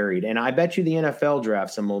totally buried. And I bet you the NFL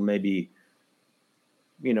drafts him will maybe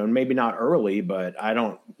not early, but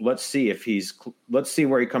let's see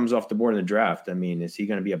where he comes off the board in the draft. I mean, is he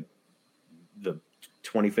going to be the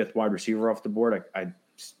 25th wide receiver off the board?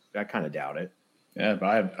 I kind of doubt it. Yeah,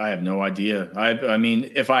 but I have no idea. I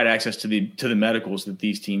mean, if I had access to the medicals that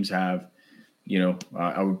these teams have,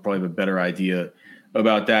 I would probably have a better idea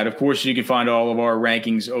about that. Of course, you can find all of our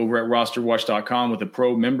rankings over at rosterwatch.com with a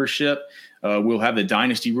pro membership. We'll have the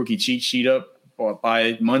Dynasty Rookie Cheat Sheet up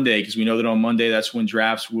by Monday because we know that on Monday that's when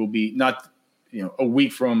drafts will be not a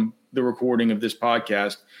week from the recording of this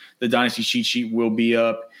podcast. The Dynasty Cheat Sheet will be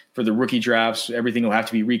up for the rookie drafts. Everything will have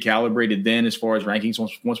to be recalibrated then as far as rankings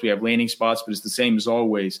once we have landing spots, but it's the same as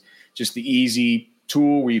always. Just the easy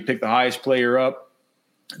tool where you pick the highest player up.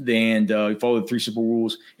 And follow the 3 simple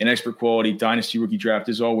rules. And expert quality Dynasty Rookie Draft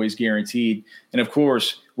is always guaranteed. And, of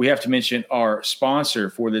course, we have to mention our sponsor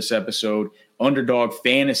for this episode, Underdog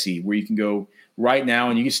Fantasy, where you can go right now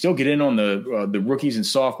and you can still get in on the rookies and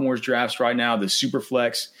sophomores drafts right now, the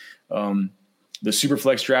Superflex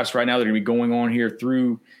drafts right now that are going to be going on here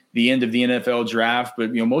through the end of the NFL draft.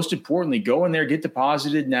 But, most importantly, go in there, get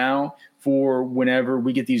deposited now for whenever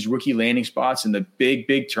we get these rookie landing spots and the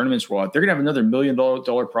big tournaments roll out. They're going to have another $1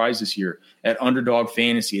 million prize this year at Underdog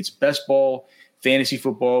Fantasy. It's best ball fantasy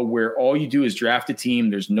football where all you do is draft a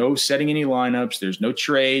team. There's no setting any lineups. There's no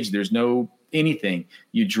trades. There's no anything.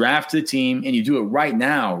 You draft the team and you do it right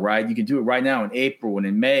now, right? You can do it right now in April and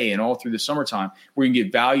in May and all through the summertime where you can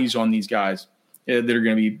get values on these guys that are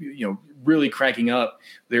going to be, really cranking up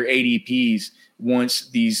their ADPs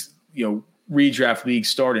once these, redraft leagues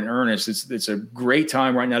start in earnest. It's a great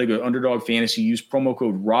time right now to go to Underdog Fantasy. Use promo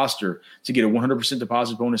code ROSTER to get a 100%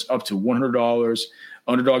 deposit bonus up to $100.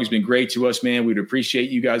 Underdog has been great to us, man. We'd appreciate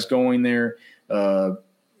you guys going there.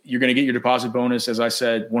 You're going to get your deposit bonus, as I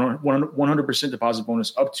said, 100% deposit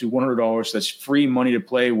bonus up to $100. That's free money to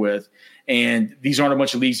play with. And these aren't a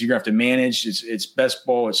bunch of leagues you're going to have to manage. It's best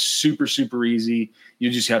ball. It's super, super easy.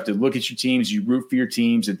 You just have to look at your teams. You root for your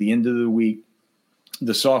teams at the end of the week.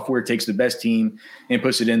 The software takes the best team and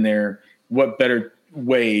puts it in there. What better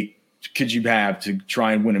way could you have to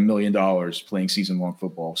try and win $1 million playing season-long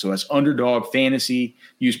football? So that's Underdog Fantasy.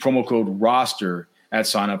 Use promo code ROSTER at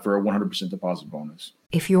sign up for a 100% deposit bonus.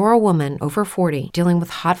 If you're a woman over 40 dealing with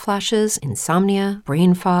hot flashes, insomnia,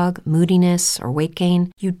 brain fog, moodiness, or weight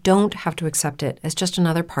gain, you don't have to accept it as just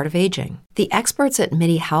another part of aging. The experts at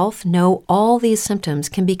MIDI Health know all these symptoms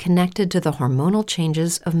can be connected to the hormonal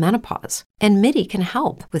changes of menopause. And MIDI can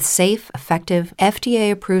help with safe, effective,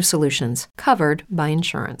 FDA-approved solutions covered by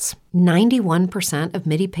insurance. 91% of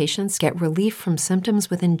MIDI patients get relief from symptoms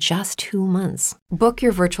within just 2 months. Book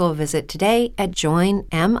your virtual visit today at joinmidi.com.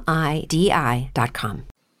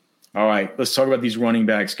 All right, let's talk about these running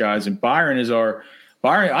backs, guys. And Byron.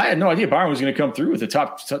 I had no idea Byron was going to come through with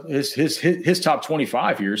the his top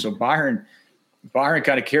 25 here. So Byron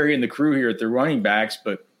kind of carrying the crew here at the running backs.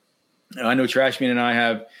 But I know Trashman and I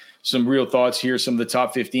have some real thoughts here. Some of the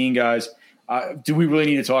top 15 guys. Do we really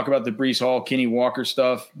need to talk about the Breece Hall, Kenny Walker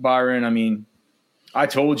stuff, Byron? I mean, I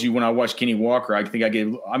told you when I watched Kenny Walker, I think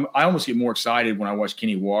I almost get more excited when I watch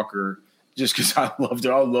Kenny Walker just because I love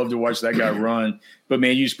to watch that guy run. But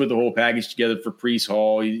man, you just put the whole package together for Breece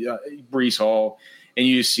Hall, and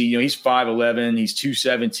you just see, he's 5'11", he's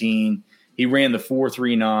 217, he ran the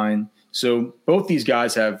 4.39. So both these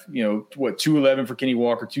guys have, 211 for Kenny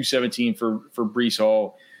Walker, 217 for Breece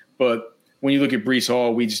Hall. But when you look at Breece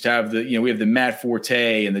Hall, we just have we have the Matt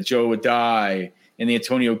Forte and the Joe Adai and the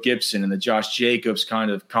Antonio Gibson and the Josh Jacobs kind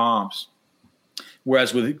of comps.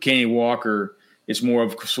 Whereas with Kenny Walker, it's more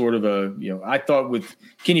of sort of I thought with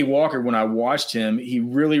Kenny Walker, when I watched him, he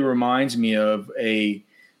really reminds me of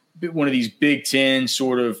one of these Big Ten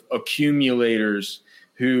sort of accumulators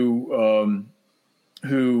who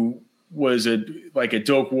was a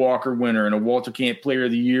Doak Walker winner and a Walter Camp Player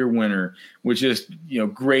of the Year winner with just,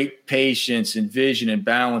 great patience and vision and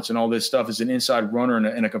balance and all this stuff as an inside runner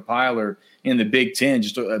and a compiler in the Big Ten,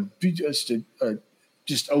 just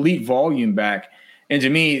elite volume back. And to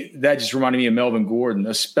me, that just reminded me of Melvin Gordon,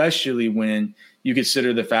 especially when you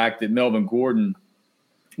consider the fact that Melvin Gordon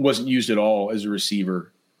wasn't used at all as a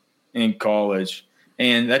receiver in college.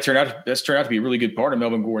 And that's turned out to be a really good part of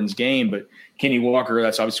Melvin Gordon's game. But Kenny Walker,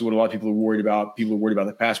 that's obviously what a lot of people are worried about. People are worried about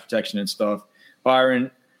the pass protection and stuff. Byron,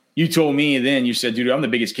 you told me then, you said, dude, I'm the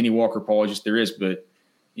biggest Kenny Walker apologist there is. But,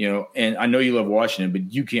 and I know you love watching him,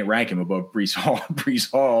 but you can't rank him above Breece Hall.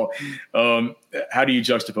 How do you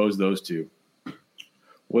juxtapose those two?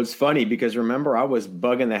 Well, it's funny because remember, I was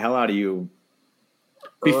bugging the hell out of you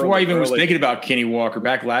before I even was thinking about Kenny Walker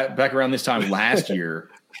back around this time last year.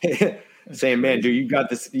 Saying, man, dude,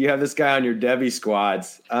 you have this guy on your Devy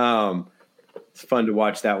squads. It's fun to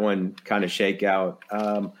watch that one kind of shake out.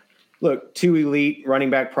 Look, 2 elite running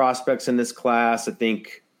back prospects in this class. I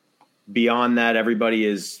think beyond that, everybody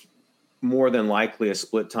is more than likely a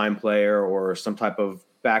split time player or some type of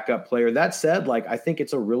backup player. That said, I think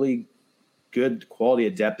it's a really good quality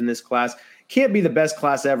of depth in this class. Can't be the best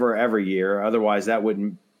class ever every year. Otherwise that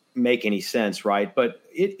wouldn't make any sense, right? But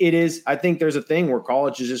it is, I think there's a thing where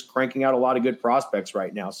college is just cranking out a lot of good prospects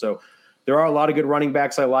right now. So there are a lot of good running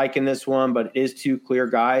backs I like in this one, but it is 2 clear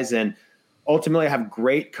guys. And ultimately I have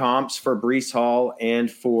great comps for Breece Hall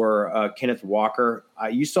and for Kenneth Walker.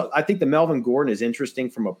 I think the Melvin Gordon is interesting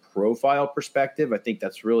from a profile perspective. I think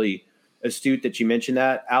that's really astute that you mentioned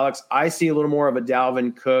that, Alex. I see a little more of a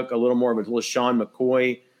Dalvin Cook, a little more of a LaShawn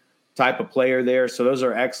McCoy type of player there. So those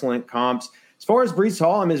are excellent comps. As far as Breece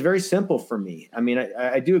Hall, it's very simple for me.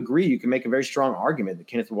 I do agree. You can make a very strong argument that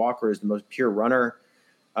Kenneth Walker is the most pure runner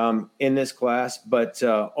in this class. But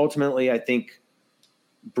ultimately, I think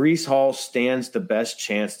Breece Hall stands the best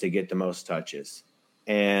chance to get the most touches.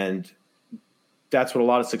 And that's what a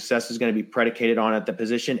lot of success is going to be predicated on at the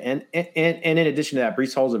position. And in addition to that,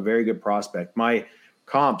 Breece Hall is a very good prospect. My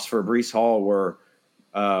comps for Breece Hall were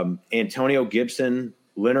Antonio Gibson,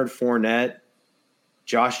 Leonard Fournette,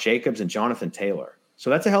 Josh Jacobs, and Jonathan Taylor. So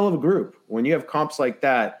that's a hell of a group. When you have comps like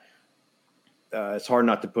that, it's hard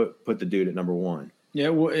not to put the dude at number 1. Yeah,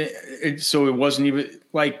 well, so it wasn't even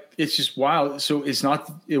it's just wild. So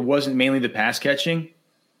it wasn't mainly the pass catching.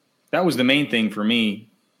 That was the main thing for me.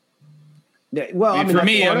 Yeah, well, for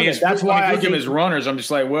me, that's why I look at him as runners. I'm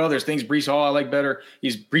just like, well, there's things Breece Hall I like better.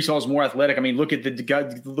 Breece Hall's more athletic. Look at the guy.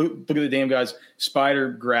 Look at the damn guy's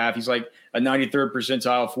spider graph. He's like a 93rd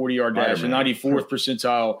percentile 40-yard dash, a 94th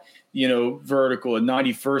percentile, vertical, a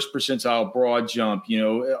 91st percentile broad jump.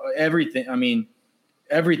 Everything.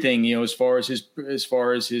 Everything. As far as his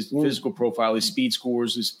physical profile, his speed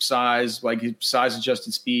scores, his size, his size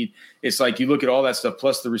adjusted speed. It's like you look at all that stuff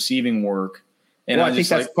plus the receiving work. And I think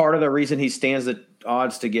that's part of the reason he stands the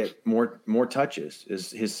odds to get more touches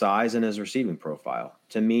is his size and his receiving profile.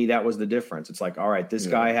 To me, that was the difference. It's like, all right, this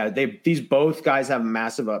guy both guys have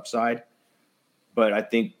massive upside, but I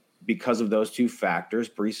think because of those 2 factors,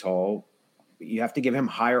 Breece Hall, you have to give him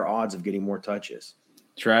higher odds of getting more touches.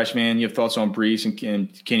 Trash man, you have thoughts on Breece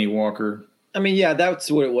and Kenny Walker? Yeah,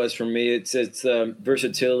 that's what it was for me. It's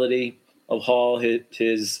versatility of Hall,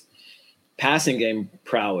 his passing game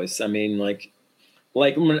prowess.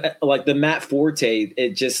 Like the Matt Forte,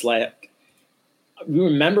 it just you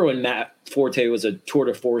remember when Matt Forte was a tour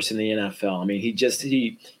de force in the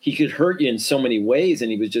NFL. He could hurt you in so many ways, and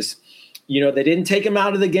he was just, they didn't take him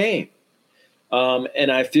out of the game.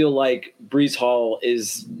 And I feel like Breece Hall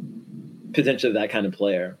is potentially that kind of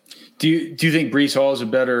player. Do you think Breece Hall is a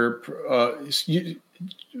better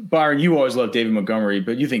Byron? You always loved David Montgomery,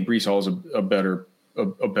 but you think Breece Hall is a better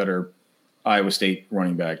Iowa State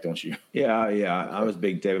running back, don't you? Yeah. I was a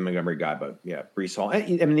big David Montgomery guy, but yeah, Breece Hall.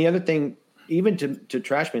 The other thing even to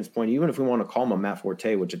Trashman's point, even if we want to call him a Matt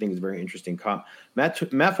Forte, which I think is a very interesting comp,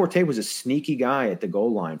 Matt Forte was a sneaky guy at the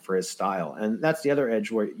goal line for his style, and that's the other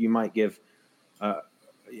edge where you might give,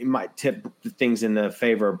 you might tip things in the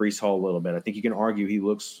favor of Breece Hall a little bit. I think you can argue he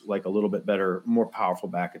looks like a little bit better, more powerful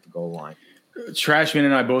back at the goal line. Trashman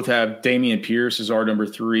and I both have Dameon Pierce as our number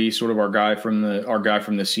 3, sort of our guy from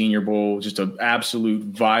the Senior Bowl, just an absolute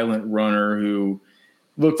violent runner who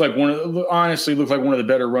looked like one of the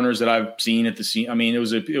better runners that I've seen at the scene. I mean, it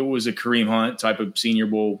was a Kareem Hunt type of Senior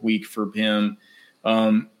Bowl week for him.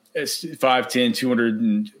 It's 5'10", 200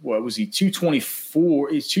 and what was he? 224.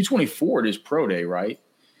 He's 224 at his pro day, right?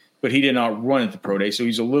 But he did not run at the pro day, so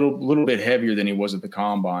he's a little bit heavier than he was at the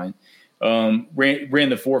combine. Ran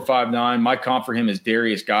the 4.59. My comp for him is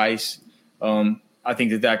Darius Geis. I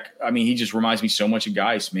think he just reminds me so much of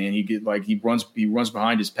Geis, man. He runs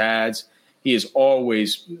behind his pads. He is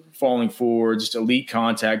always falling forward, just elite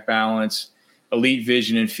contact balance, elite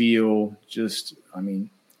vision and feel.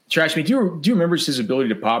 Trashman, do you remember his ability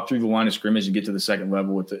to pop through the line of scrimmage and get to the second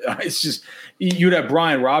level with it's just, you'd have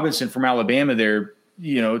Brian Robinson from Alabama there,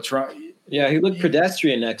 Yeah, he looked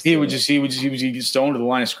pedestrian next to him. He would get stoned to the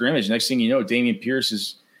line of scrimmage. Next thing you know, Dameon Pierce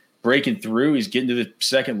is breaking through. He's getting to the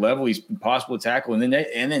second level. He's impossible to tackle. And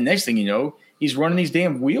then next thing you know, he's running these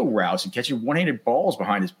damn wheel routes and catching one-handed balls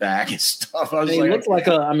behind his back and stuff. He looks like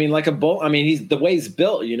a bull. I mean, he's the way he's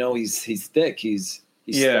built. He's thick. He's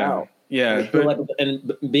stout. Yeah,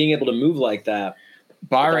 and being able to move like that.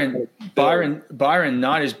 Byron,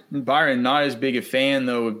 not as big a fan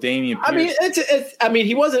though of Dameon Pierce.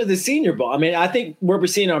 He wasn't at the Senior Bowl. I mean, I think where we're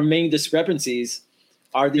seeing our main discrepancies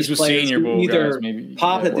are these players who either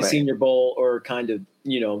pop at the Senior Bowl or kind of,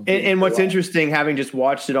 And what's interesting, having just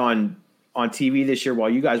watched it on TV this year while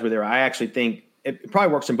you guys were there, I actually think it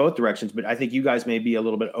probably works in both directions, but I think you guys may be a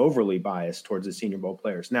little bit overly biased towards the Senior Bowl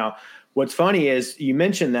players. Now, what's funny is you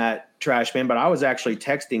mentioned that, Trashman, but I was actually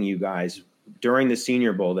texting you guys during the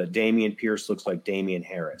Senior Bowl that Dameon Pierce looks like Damian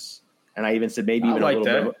Harris. And I even said maybe even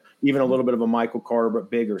a little bit of a Michael Carter, but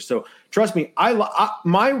bigger. So trust me,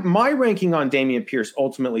 my ranking on Dameon Pierce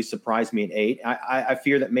ultimately surprised me at 8. I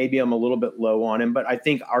fear that maybe I'm a little bit low on him, but I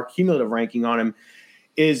think our cumulative ranking on him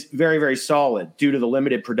is very, very solid due to the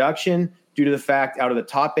limited production, due to the fact out of the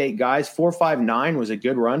top 8 guys, 4.59 was a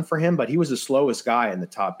good run for him, but he was the slowest guy in the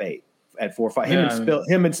top 8 at 4.5.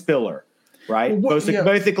 Him and Spiller. Right.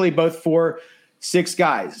 Basically both 4.6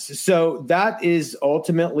 guys. So that is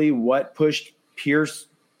ultimately what pushed Pierce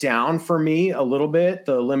down for me a little bit,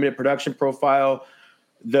 the limited production profile,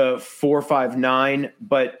 the 4.59,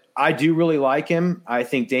 but I do really like him. I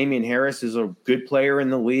think Damian Harris is a good player in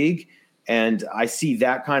the league, and I see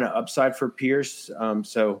that kind of upside for Pierce.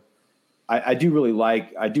 So I do really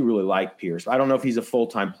like Pierce. I don't know if he's a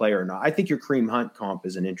full-time player or not. I think your Kareem Hunt comp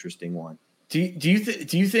is an interesting one. Do you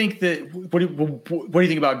think that what do you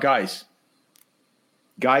think about Geis?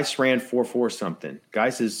 Geis ran 4.4 something.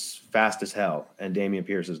 Geis is fast as hell, and Dameon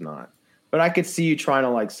Pierce is not. But I could see you trying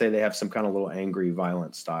to say they have some kind of little angry,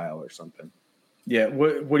 violent style or something. Yeah.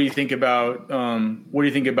 What do you think about? All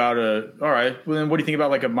right. Well, then what do you think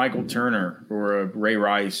about like a Michael Turner or a Ray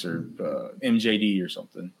Rice or MJD or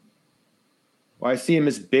something? Well, I see him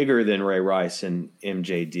as bigger than Ray Rice and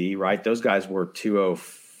MJD. Right? Those guys were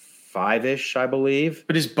 205-ish, I believe.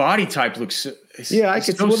 But his body type looks. Yeah, I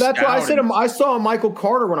could. So that's why I said him. I saw Michael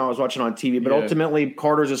Carter when I was watching on TV, but ultimately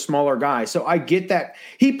Carter's a smaller guy, so I get that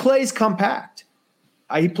he plays compact.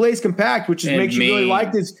 Which makes you really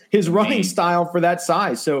like his running style for that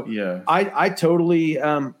size. So yeah, I totally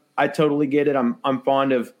get it. I'm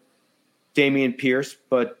fond of Dameon Pierce,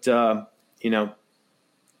 but for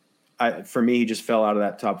me, he just fell out of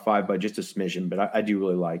that top 5 by just a smidgen. But I do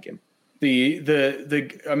really like him.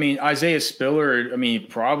 Isaiah Spiller,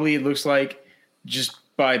 probably it looks like just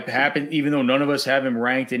by even though none of us have him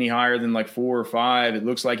ranked any higher than like 4 or 5, it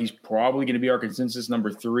looks like he's probably going to be our consensus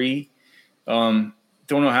number 3.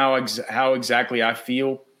 Don't know how exactly I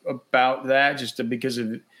feel about that, just because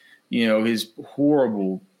of his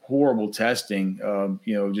horrible testing.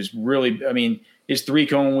 Just really, his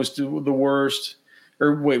 3-cone was the worst.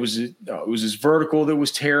 Or wait, it was his vertical that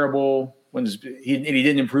was terrible. He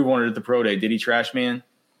didn't improve on it at the pro day, did he, Trashman?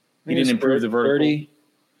 He didn't improve the vertical. 30.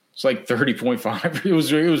 It's like 30.5. It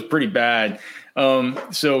was pretty bad.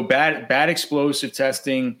 So bad explosive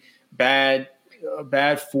testing, bad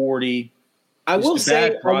 40. I will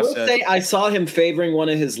say I saw him favoring one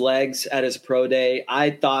of his legs at his pro day.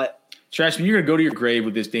 I thought, Trashman, you're gonna go to your grave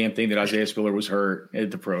with this damn thing that Isaiah Spiller was hurt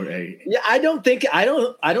at the pro day. Yeah, I don't think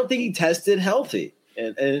he tested healthy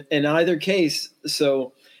in either case.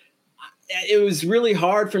 So it was really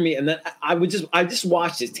hard for me. And then I just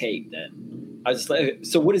watched his tape. Then I was just like,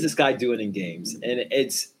 so what is this guy doing in games? And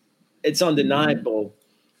it's undeniable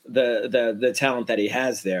the talent that he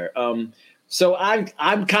has there. So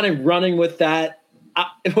I'm kind of running with that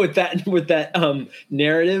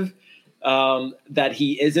narrative that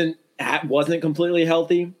he wasn't completely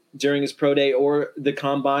healthy during his pro day or the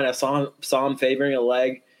combine. I saw him favoring a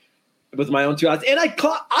leg with my own 2 eyes, and I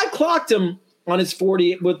clocked him on his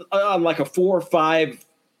 40 with like a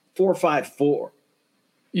 4.54.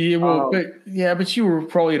 Yeah, well, but you were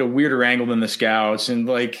probably at a weirder angle than the scouts, and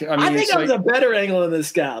I think I was a better angle than the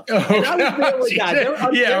scouts. Oh,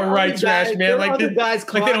 right, trash man. Like they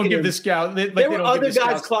don't give the scout. There were other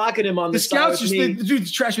guys clocking him on the scouts. Trash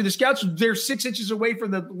me. The scouts, they're 6 inches away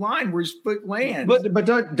from the line where his foot lands. But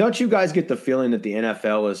don't you guys get the feeling that the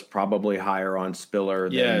NFL is probably higher on Spiller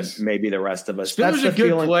than maybe the rest of us? Spiller's a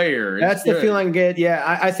good player. That's the feeling I get.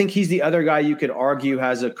 Yeah, I think he's the other guy you could argue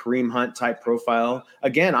has a Kareem Hunt type profile.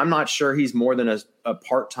 Again, I'm not sure he's more than a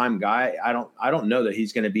part-time guy. I don't know that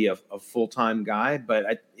he's going to be a full-time guy, but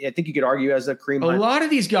I think you could argue as a Kareem Hunt. A lot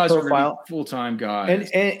of these guys are full-time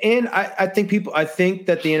guys. And I think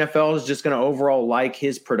that the NFL is just going to overall like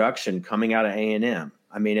his production coming out of A&M.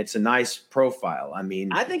 I mean, it's a nice profile. I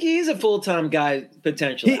mean, I think he's a full-time guy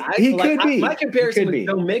potentially. He could be. My comparison with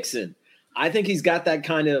Joe Mixon, I think he's got that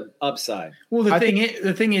kind of upside. Well, the thing is,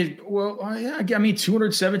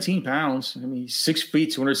 217 pounds. I mean, 6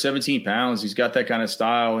 feet, 217 pounds. He's got that kind of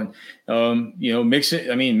style. And,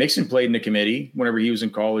 Mixon played in the committee whenever he was in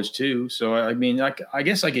college too. So, I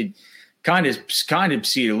guess I could kind of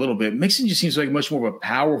see it a little bit. Mixon just seems like much more of a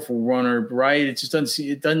powerful runner, right? It just doesn't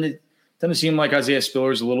seem like Isaiah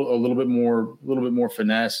Spiller's a little bit more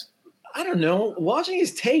finesse. I don't know. Watching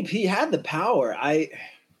his tape, he had the power.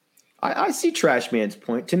 I see Trash Man's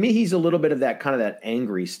point. To me, he's a little bit of that kind of that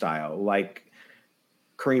angry style, like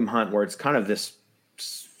Kareem Hunt, where it's kind of this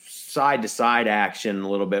side-to-side action a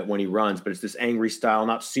little bit when he runs, but it's this angry style,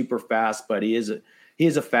 not super fast, but he is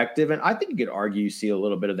effective. And I think you could argue you see a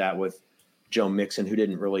little bit of that with Joe Mixon, who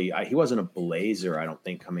didn't really he wasn't a blazer, I don't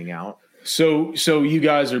think, coming out. So you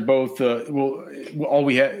guys are both all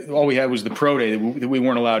we had was the pro day that we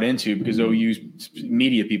weren't allowed into because OU's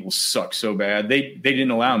media people suck so bad. They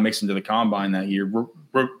didn't allow Mixon to the combine that year. Do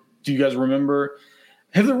you guys remember?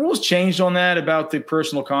 Have the rules changed on that about the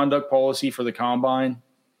personal conduct policy for the combine?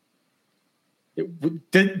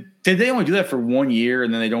 Did they only do that for 1 year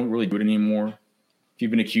and then they don't really do it anymore? If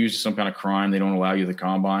you've been accused of some kind of crime, they don't allow you to the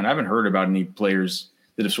combine. I haven't heard about any players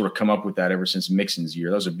that have sort of come up with that ever since Mixon's year.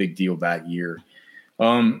 That was a big deal that year.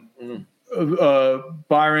 Byron,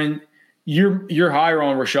 you're higher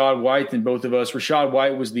on Rachaad White than both of us. Rachaad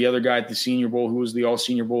White was the other guy at the Senior Bowl who was the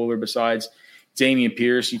all-Senior Bowler besides Dameon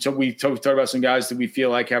Pierce. We talked about some guys that we feel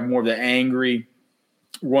like have more of the angry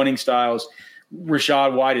running styles.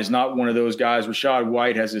 Rachaad White is not one of those guys. Rachaad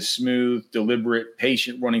White has a smooth, deliberate,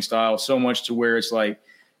 patient running style, so much to where it's like,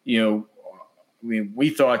 we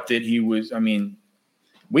thought that he was –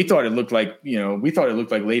 we thought it looked like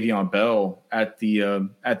Le'Veon Bell at the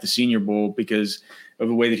Senior Bowl because of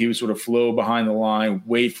the way that he would sort of flow behind the line,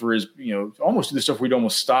 wait for his, almost do the stuff where he'd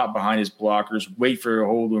almost stop behind his blockers, wait for a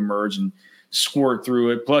hole to emerge and squirt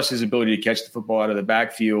through it. Plus his ability to catch the football out of the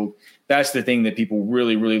backfield. That's the thing that people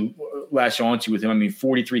really, really latch onto with him.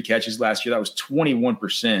 43 catches last year. That was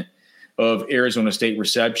 21% of Arizona State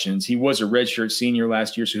receptions. He was a redshirt senior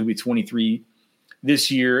last year, so he'll be 23 this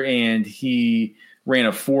year, and he ran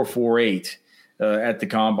a 4.48 at the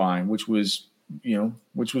combine, which was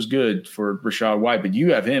good for Rachaad White. But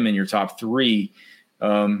you have him in your top three,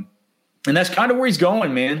 and that's kind of where he's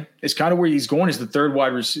going, man. It's kind of where he's going. Is the third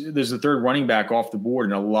there's the third running back off the board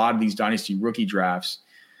in a lot of these dynasty rookie drafts.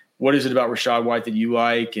 What is it about Rachaad White that you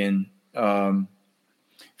like? And I'll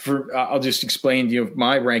just explain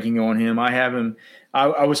my ranking on him. I have him.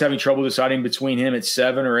 I was having trouble deciding between him at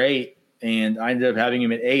 7 or 8. And I ended up having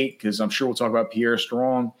him at 8 because I'm sure we'll talk about Pierre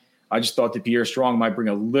Strong. I just thought that Pierre Strong might bring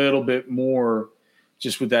a little bit more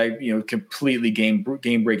just with that, completely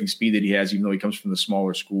game-breaking speed that he has, even though he comes from the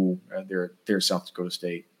smaller school there at South Dakota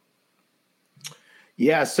State.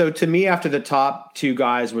 Yeah, so to me, after the top two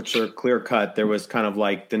guys, which are clear-cut, there was kind of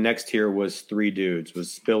like the next tier was 3 dudes,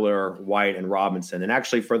 was Spiller, White, and Robinson. And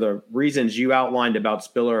actually, for the reasons you outlined about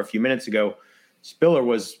Spiller a few minutes ago, Spiller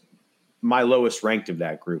was my lowest ranked of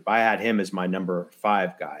that group. I had him as my number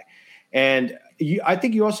 5 guy. And I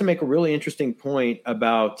think you also make a really interesting point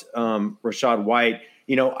about Rachaad White.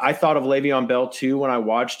 I thought of Le'Veon Bell too when I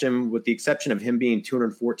watched him, with the exception of him being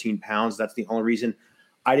 214 pounds. That's the only reason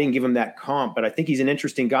I didn't give him that comp. But I think he's an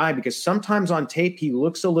interesting guy because sometimes on tape he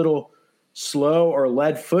looks a little slow or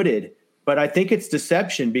lead-footed, but I think it's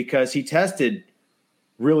deception because he tested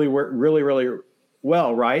really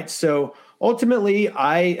well, right? So ultimately,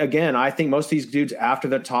 I think most of these dudes after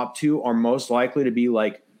the top two are most likely to be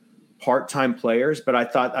like part-time players.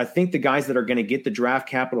 But I think the guys that are going to get the draft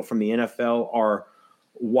capital from the NFL are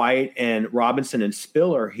White and Robinson and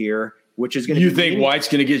Spiller here, which is going to. You think White's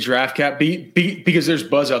going to get draft cap? Because there's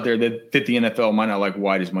buzz out there that the NFL might not like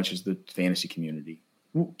White as much as the fantasy community.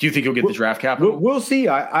 Do you think he'll get the draft capital? We'll see.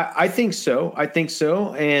 I think so.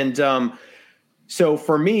 And so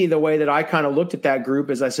for me, the way that I kind of looked at that group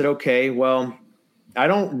is I said, okay, well, I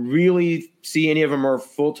don't really see any of them are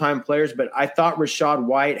full-time players, but I thought Rachaad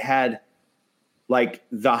White had like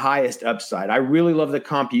the highest upside. I really love the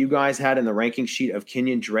comp you guys had in the ranking sheet of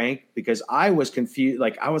Kenyon Drake because I was confused.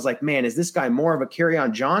 Like I was like, man, is this guy more of a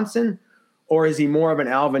Kerryon Johnson or is he more of an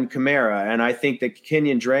Alvin Kamara? And I think that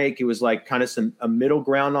Kenyon Drake, it was like kind of a middle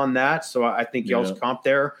ground on that. So I think y'all's comp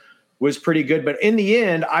there was pretty good. But in the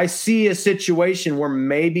end, I see a situation where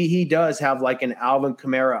maybe he does have like an Alvin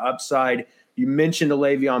Kamara upside. You mentioned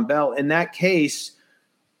Le'Veon Bell. In that case,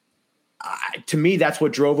 to me, that's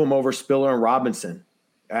what drove him over Spiller and Robinson.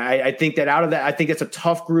 I think that out of that, I think it's a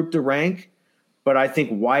tough group to rank, but I think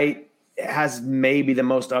White has maybe the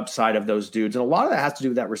most upside of those dudes. And a lot of that has to do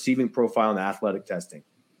with that receiving profile and the athletic testing.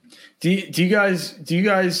 Do you guys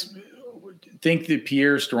think that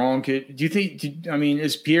Pierre Strong could –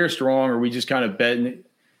 is Pierre Strong or are we just kind of betting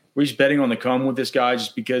 – we're just betting on the come with this guy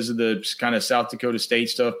just because of the kind of South Dakota State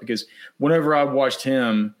stuff. Because whenever I watched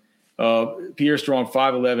him, Pierre Strong,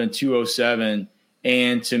 5'11", 207,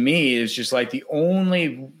 and to me, it's just like the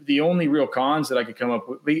only real cons that I could come up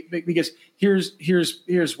with. Because here's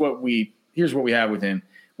what we have with him.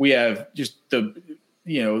 We have just the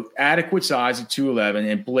adequate size at 211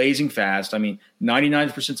 and blazing fast. I mean,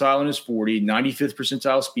 99th percentile in his 40, 95th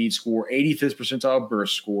percentile speed score, 85th percentile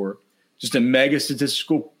burst score. Just a mega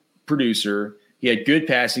statistical producer. He had good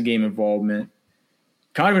passing game involvement.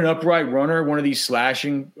 Kind of an upright runner, one of these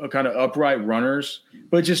slashing kind of upright runners,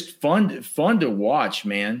 but just fun to watch,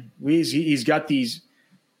 man. He's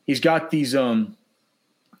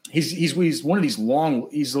one of these long.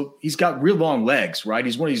 He's got real long legs, right?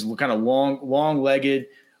 He's one of these kind of long-legged,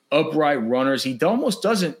 upright runners. He almost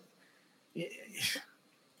doesn't.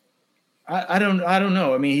 I don't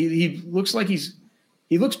know. I mean, he looks like he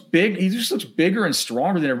looks big. He just looks bigger and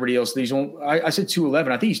stronger than everybody else. I said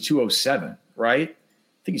 211. I think he's 207, right? I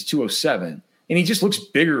think he's 207. And he just looks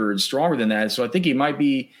bigger and stronger than that. So I think he might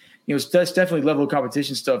be, that's definitely level of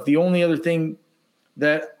competition stuff. The only other thing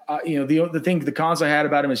that, the cons I had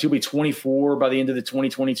about him is he'll be 24 by the end of the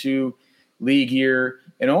 2022 league year.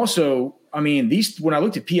 And also, I mean, when I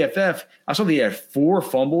looked at PFF, I saw that he had 4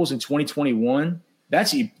 fumbles in 2021.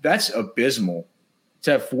 That's abysmal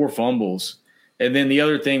to have 4 fumbles. And then the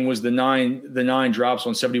other thing was the nine drops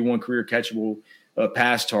on 71 career catchable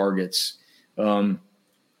pass targets,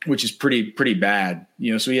 which is pretty bad.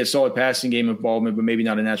 So he had solid passing game involvement, but maybe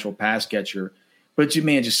not a natural pass catcher. But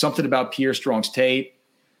man, just something about Pierre Strong's tape,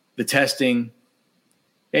 the testing.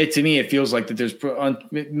 To me, it feels like that there's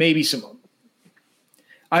maybe some.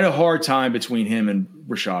 I had a hard time between him and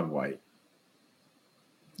Rachaad White.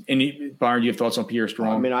 And Byron, do you have thoughts on Pierre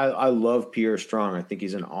Strong? I mean, I love Pierre Strong. I think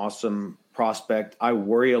he's an awesome prospect. I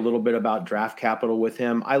worry a little bit about draft capital with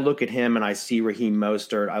him. I look at him and I see Raheem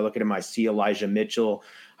Mostert. I look at him, I see Elijah Mitchell.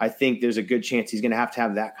 I think there's a good chance he's going to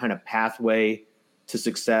have that kind of pathway to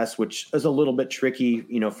success, which is a little bit tricky,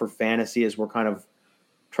 for fantasy as we're kind of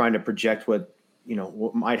trying to project what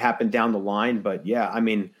might happen down the line. But yeah, I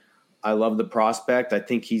mean, I love the prospect. I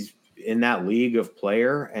think he's in that league of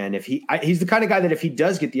player. And if he's the kind of guy that if he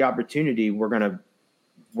does get the opportunity, we're going to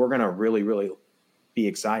really, really be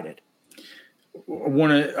excited. I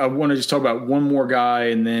want to just talk about one more guy,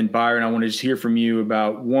 and then Byron, I want to just hear from you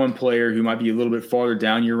about one player who might be a little bit farther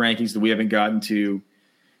down your rankings that we haven't gotten to,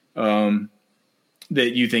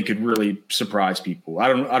 that you think could really surprise people. I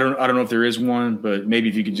don't know if there is one, but maybe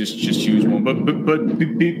if you could just choose one. But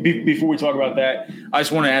before we talk about that, I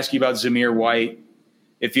just want to ask you about Zamir White.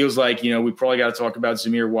 It feels like we probably got to talk about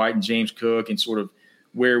Zamir White and James Cook and sort of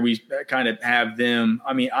where we kind of have them.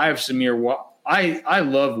 I mean, I have Zamir White. I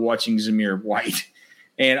love watching Zamir White,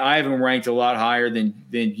 and I have him ranked a lot higher than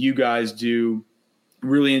you guys do.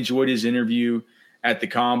 Really enjoyed his interview at the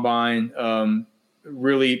Combine.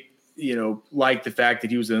 Really, liked the fact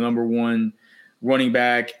that he was the number 1 running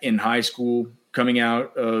back in high school coming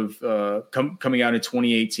out in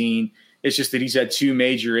 2018. It's just that he's had 2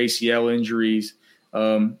 major ACL injuries.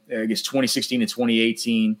 I guess 2016 and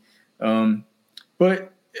 2018.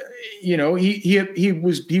 But you know, he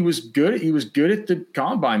was good. He was good at the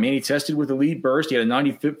combine, man. He tested with elite burst. He had a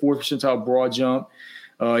 94th percentile broad jump.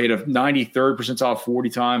 He had a 93rd percentile 40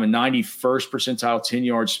 time, a 91st percentile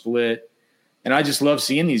 10-yard split. And I just love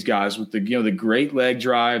seeing these guys with the great leg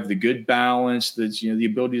drive, the good balance, the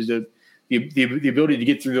ability to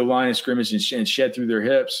get through the line of scrimmage and shed through their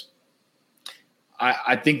hips.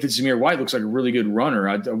 I think that Zamir White looks like a really good runner.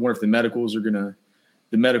 I wonder if the medicals are going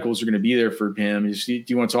to be there for him. Do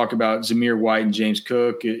you want to talk about Zamir White and James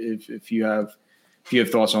Cook if you have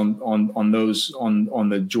thoughts on those on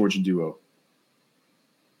the Georgia duo?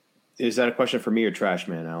 Is that a question for me or Trash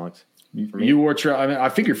Man, Alex? You or I mean, I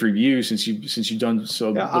figure for you since you've done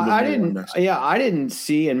so. Yeah, I didn't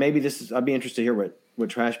see, and maybe I'd be interested to hear what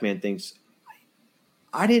Trash Man thinks.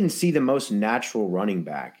 I didn't see the most natural running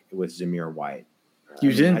back with Zamir White.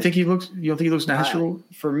 You don't think he looks natural?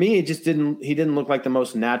 For me, it just didn't. He didn't look like the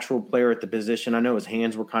most natural player at the position. I know his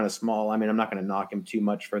hands were kind of small. I mean, I'm not going to knock him too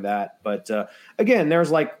much for that. But again, there's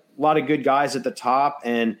like a lot of good guys at the top,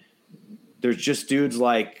 and there's just dudes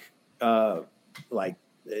like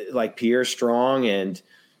Pierre Strong and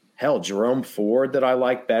hell, Jerome Ford that I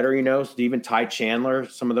like better. You know, even Ty Chandler.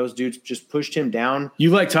 Some of those dudes just pushed him down.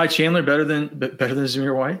 You like Ty Chandler better than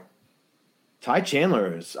Zamir White? Ty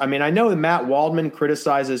Chandler is. I mean, I know that Matt Waldman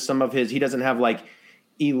criticizes some of his. He doesn't have like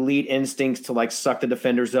elite instincts to like suck the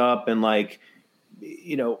defenders up and like,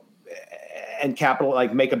 you know, and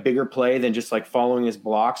make a bigger play than just like following his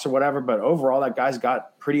blocks or whatever. But overall, that guy's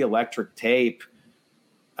got pretty electric tape.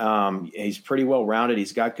 He's pretty well rounded.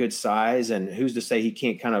 He's got good size, and who's to say he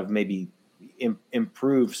can't kind of maybe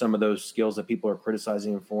improve some of those skills that people are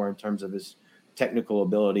criticizing him for in terms of his technical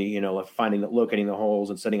ability, you know, like locating the holes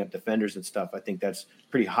and setting up defenders and stuff. I think that's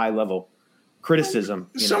pretty high level criticism.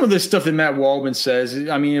 Some of this stuff that Matt Waldman says,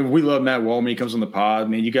 I mean, we love Matt Waldman. He comes on the pod. I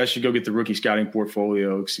mean, you guys should go get the rookie scouting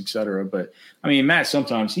portfolio, et cetera. But I mean, Matt,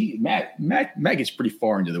 sometimes Matt gets pretty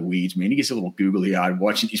far into the weeds, man. He gets a little googly eyed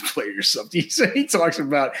watching these players. Something he talks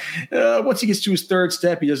about once he gets to his third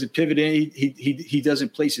step, he doesn't pivot in. He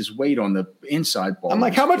doesn't place his weight on the inside ball. I'm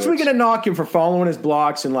like, how much are we going to knock him for following his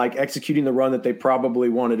blocks and like executing the run that they probably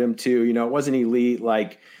wanted him to? You know, it wasn't elite,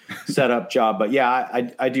 like setup job, but yeah,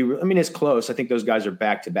 I do. I mean, it's close. I think those guys are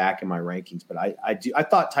back to back in my rankings, but I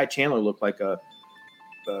thought Ty Chandler looked like a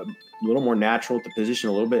little more natural at the position,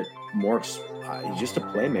 a little bit more. He's just a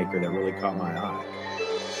playmaker that really caught my eye.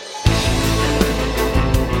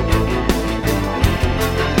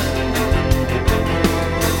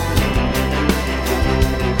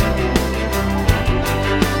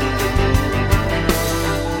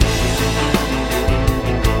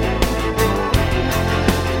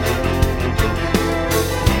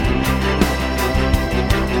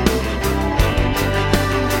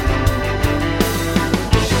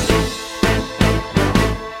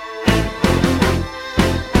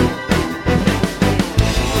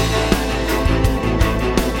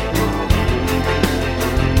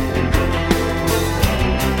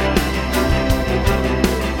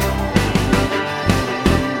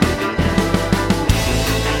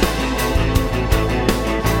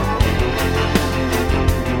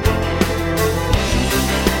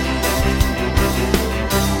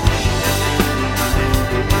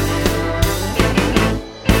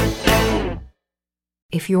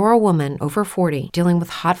 If you're a woman over 40 dealing with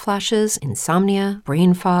hot flashes, insomnia,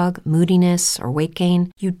 brain fog, moodiness, or weight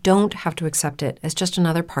gain, you don't have to accept it as just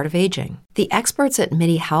another part of aging. The experts at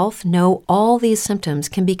MIDI Health know all these symptoms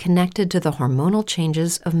can be connected to the hormonal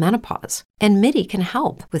changes of menopause. And MIDI can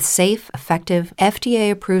help with safe, effective,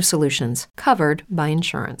 FDA-approved solutions covered by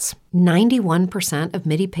insurance. 91% of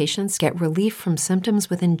MIDI patients get relief from symptoms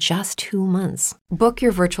within just 2 months. Book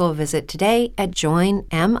your virtual visit today at joinmidi.com.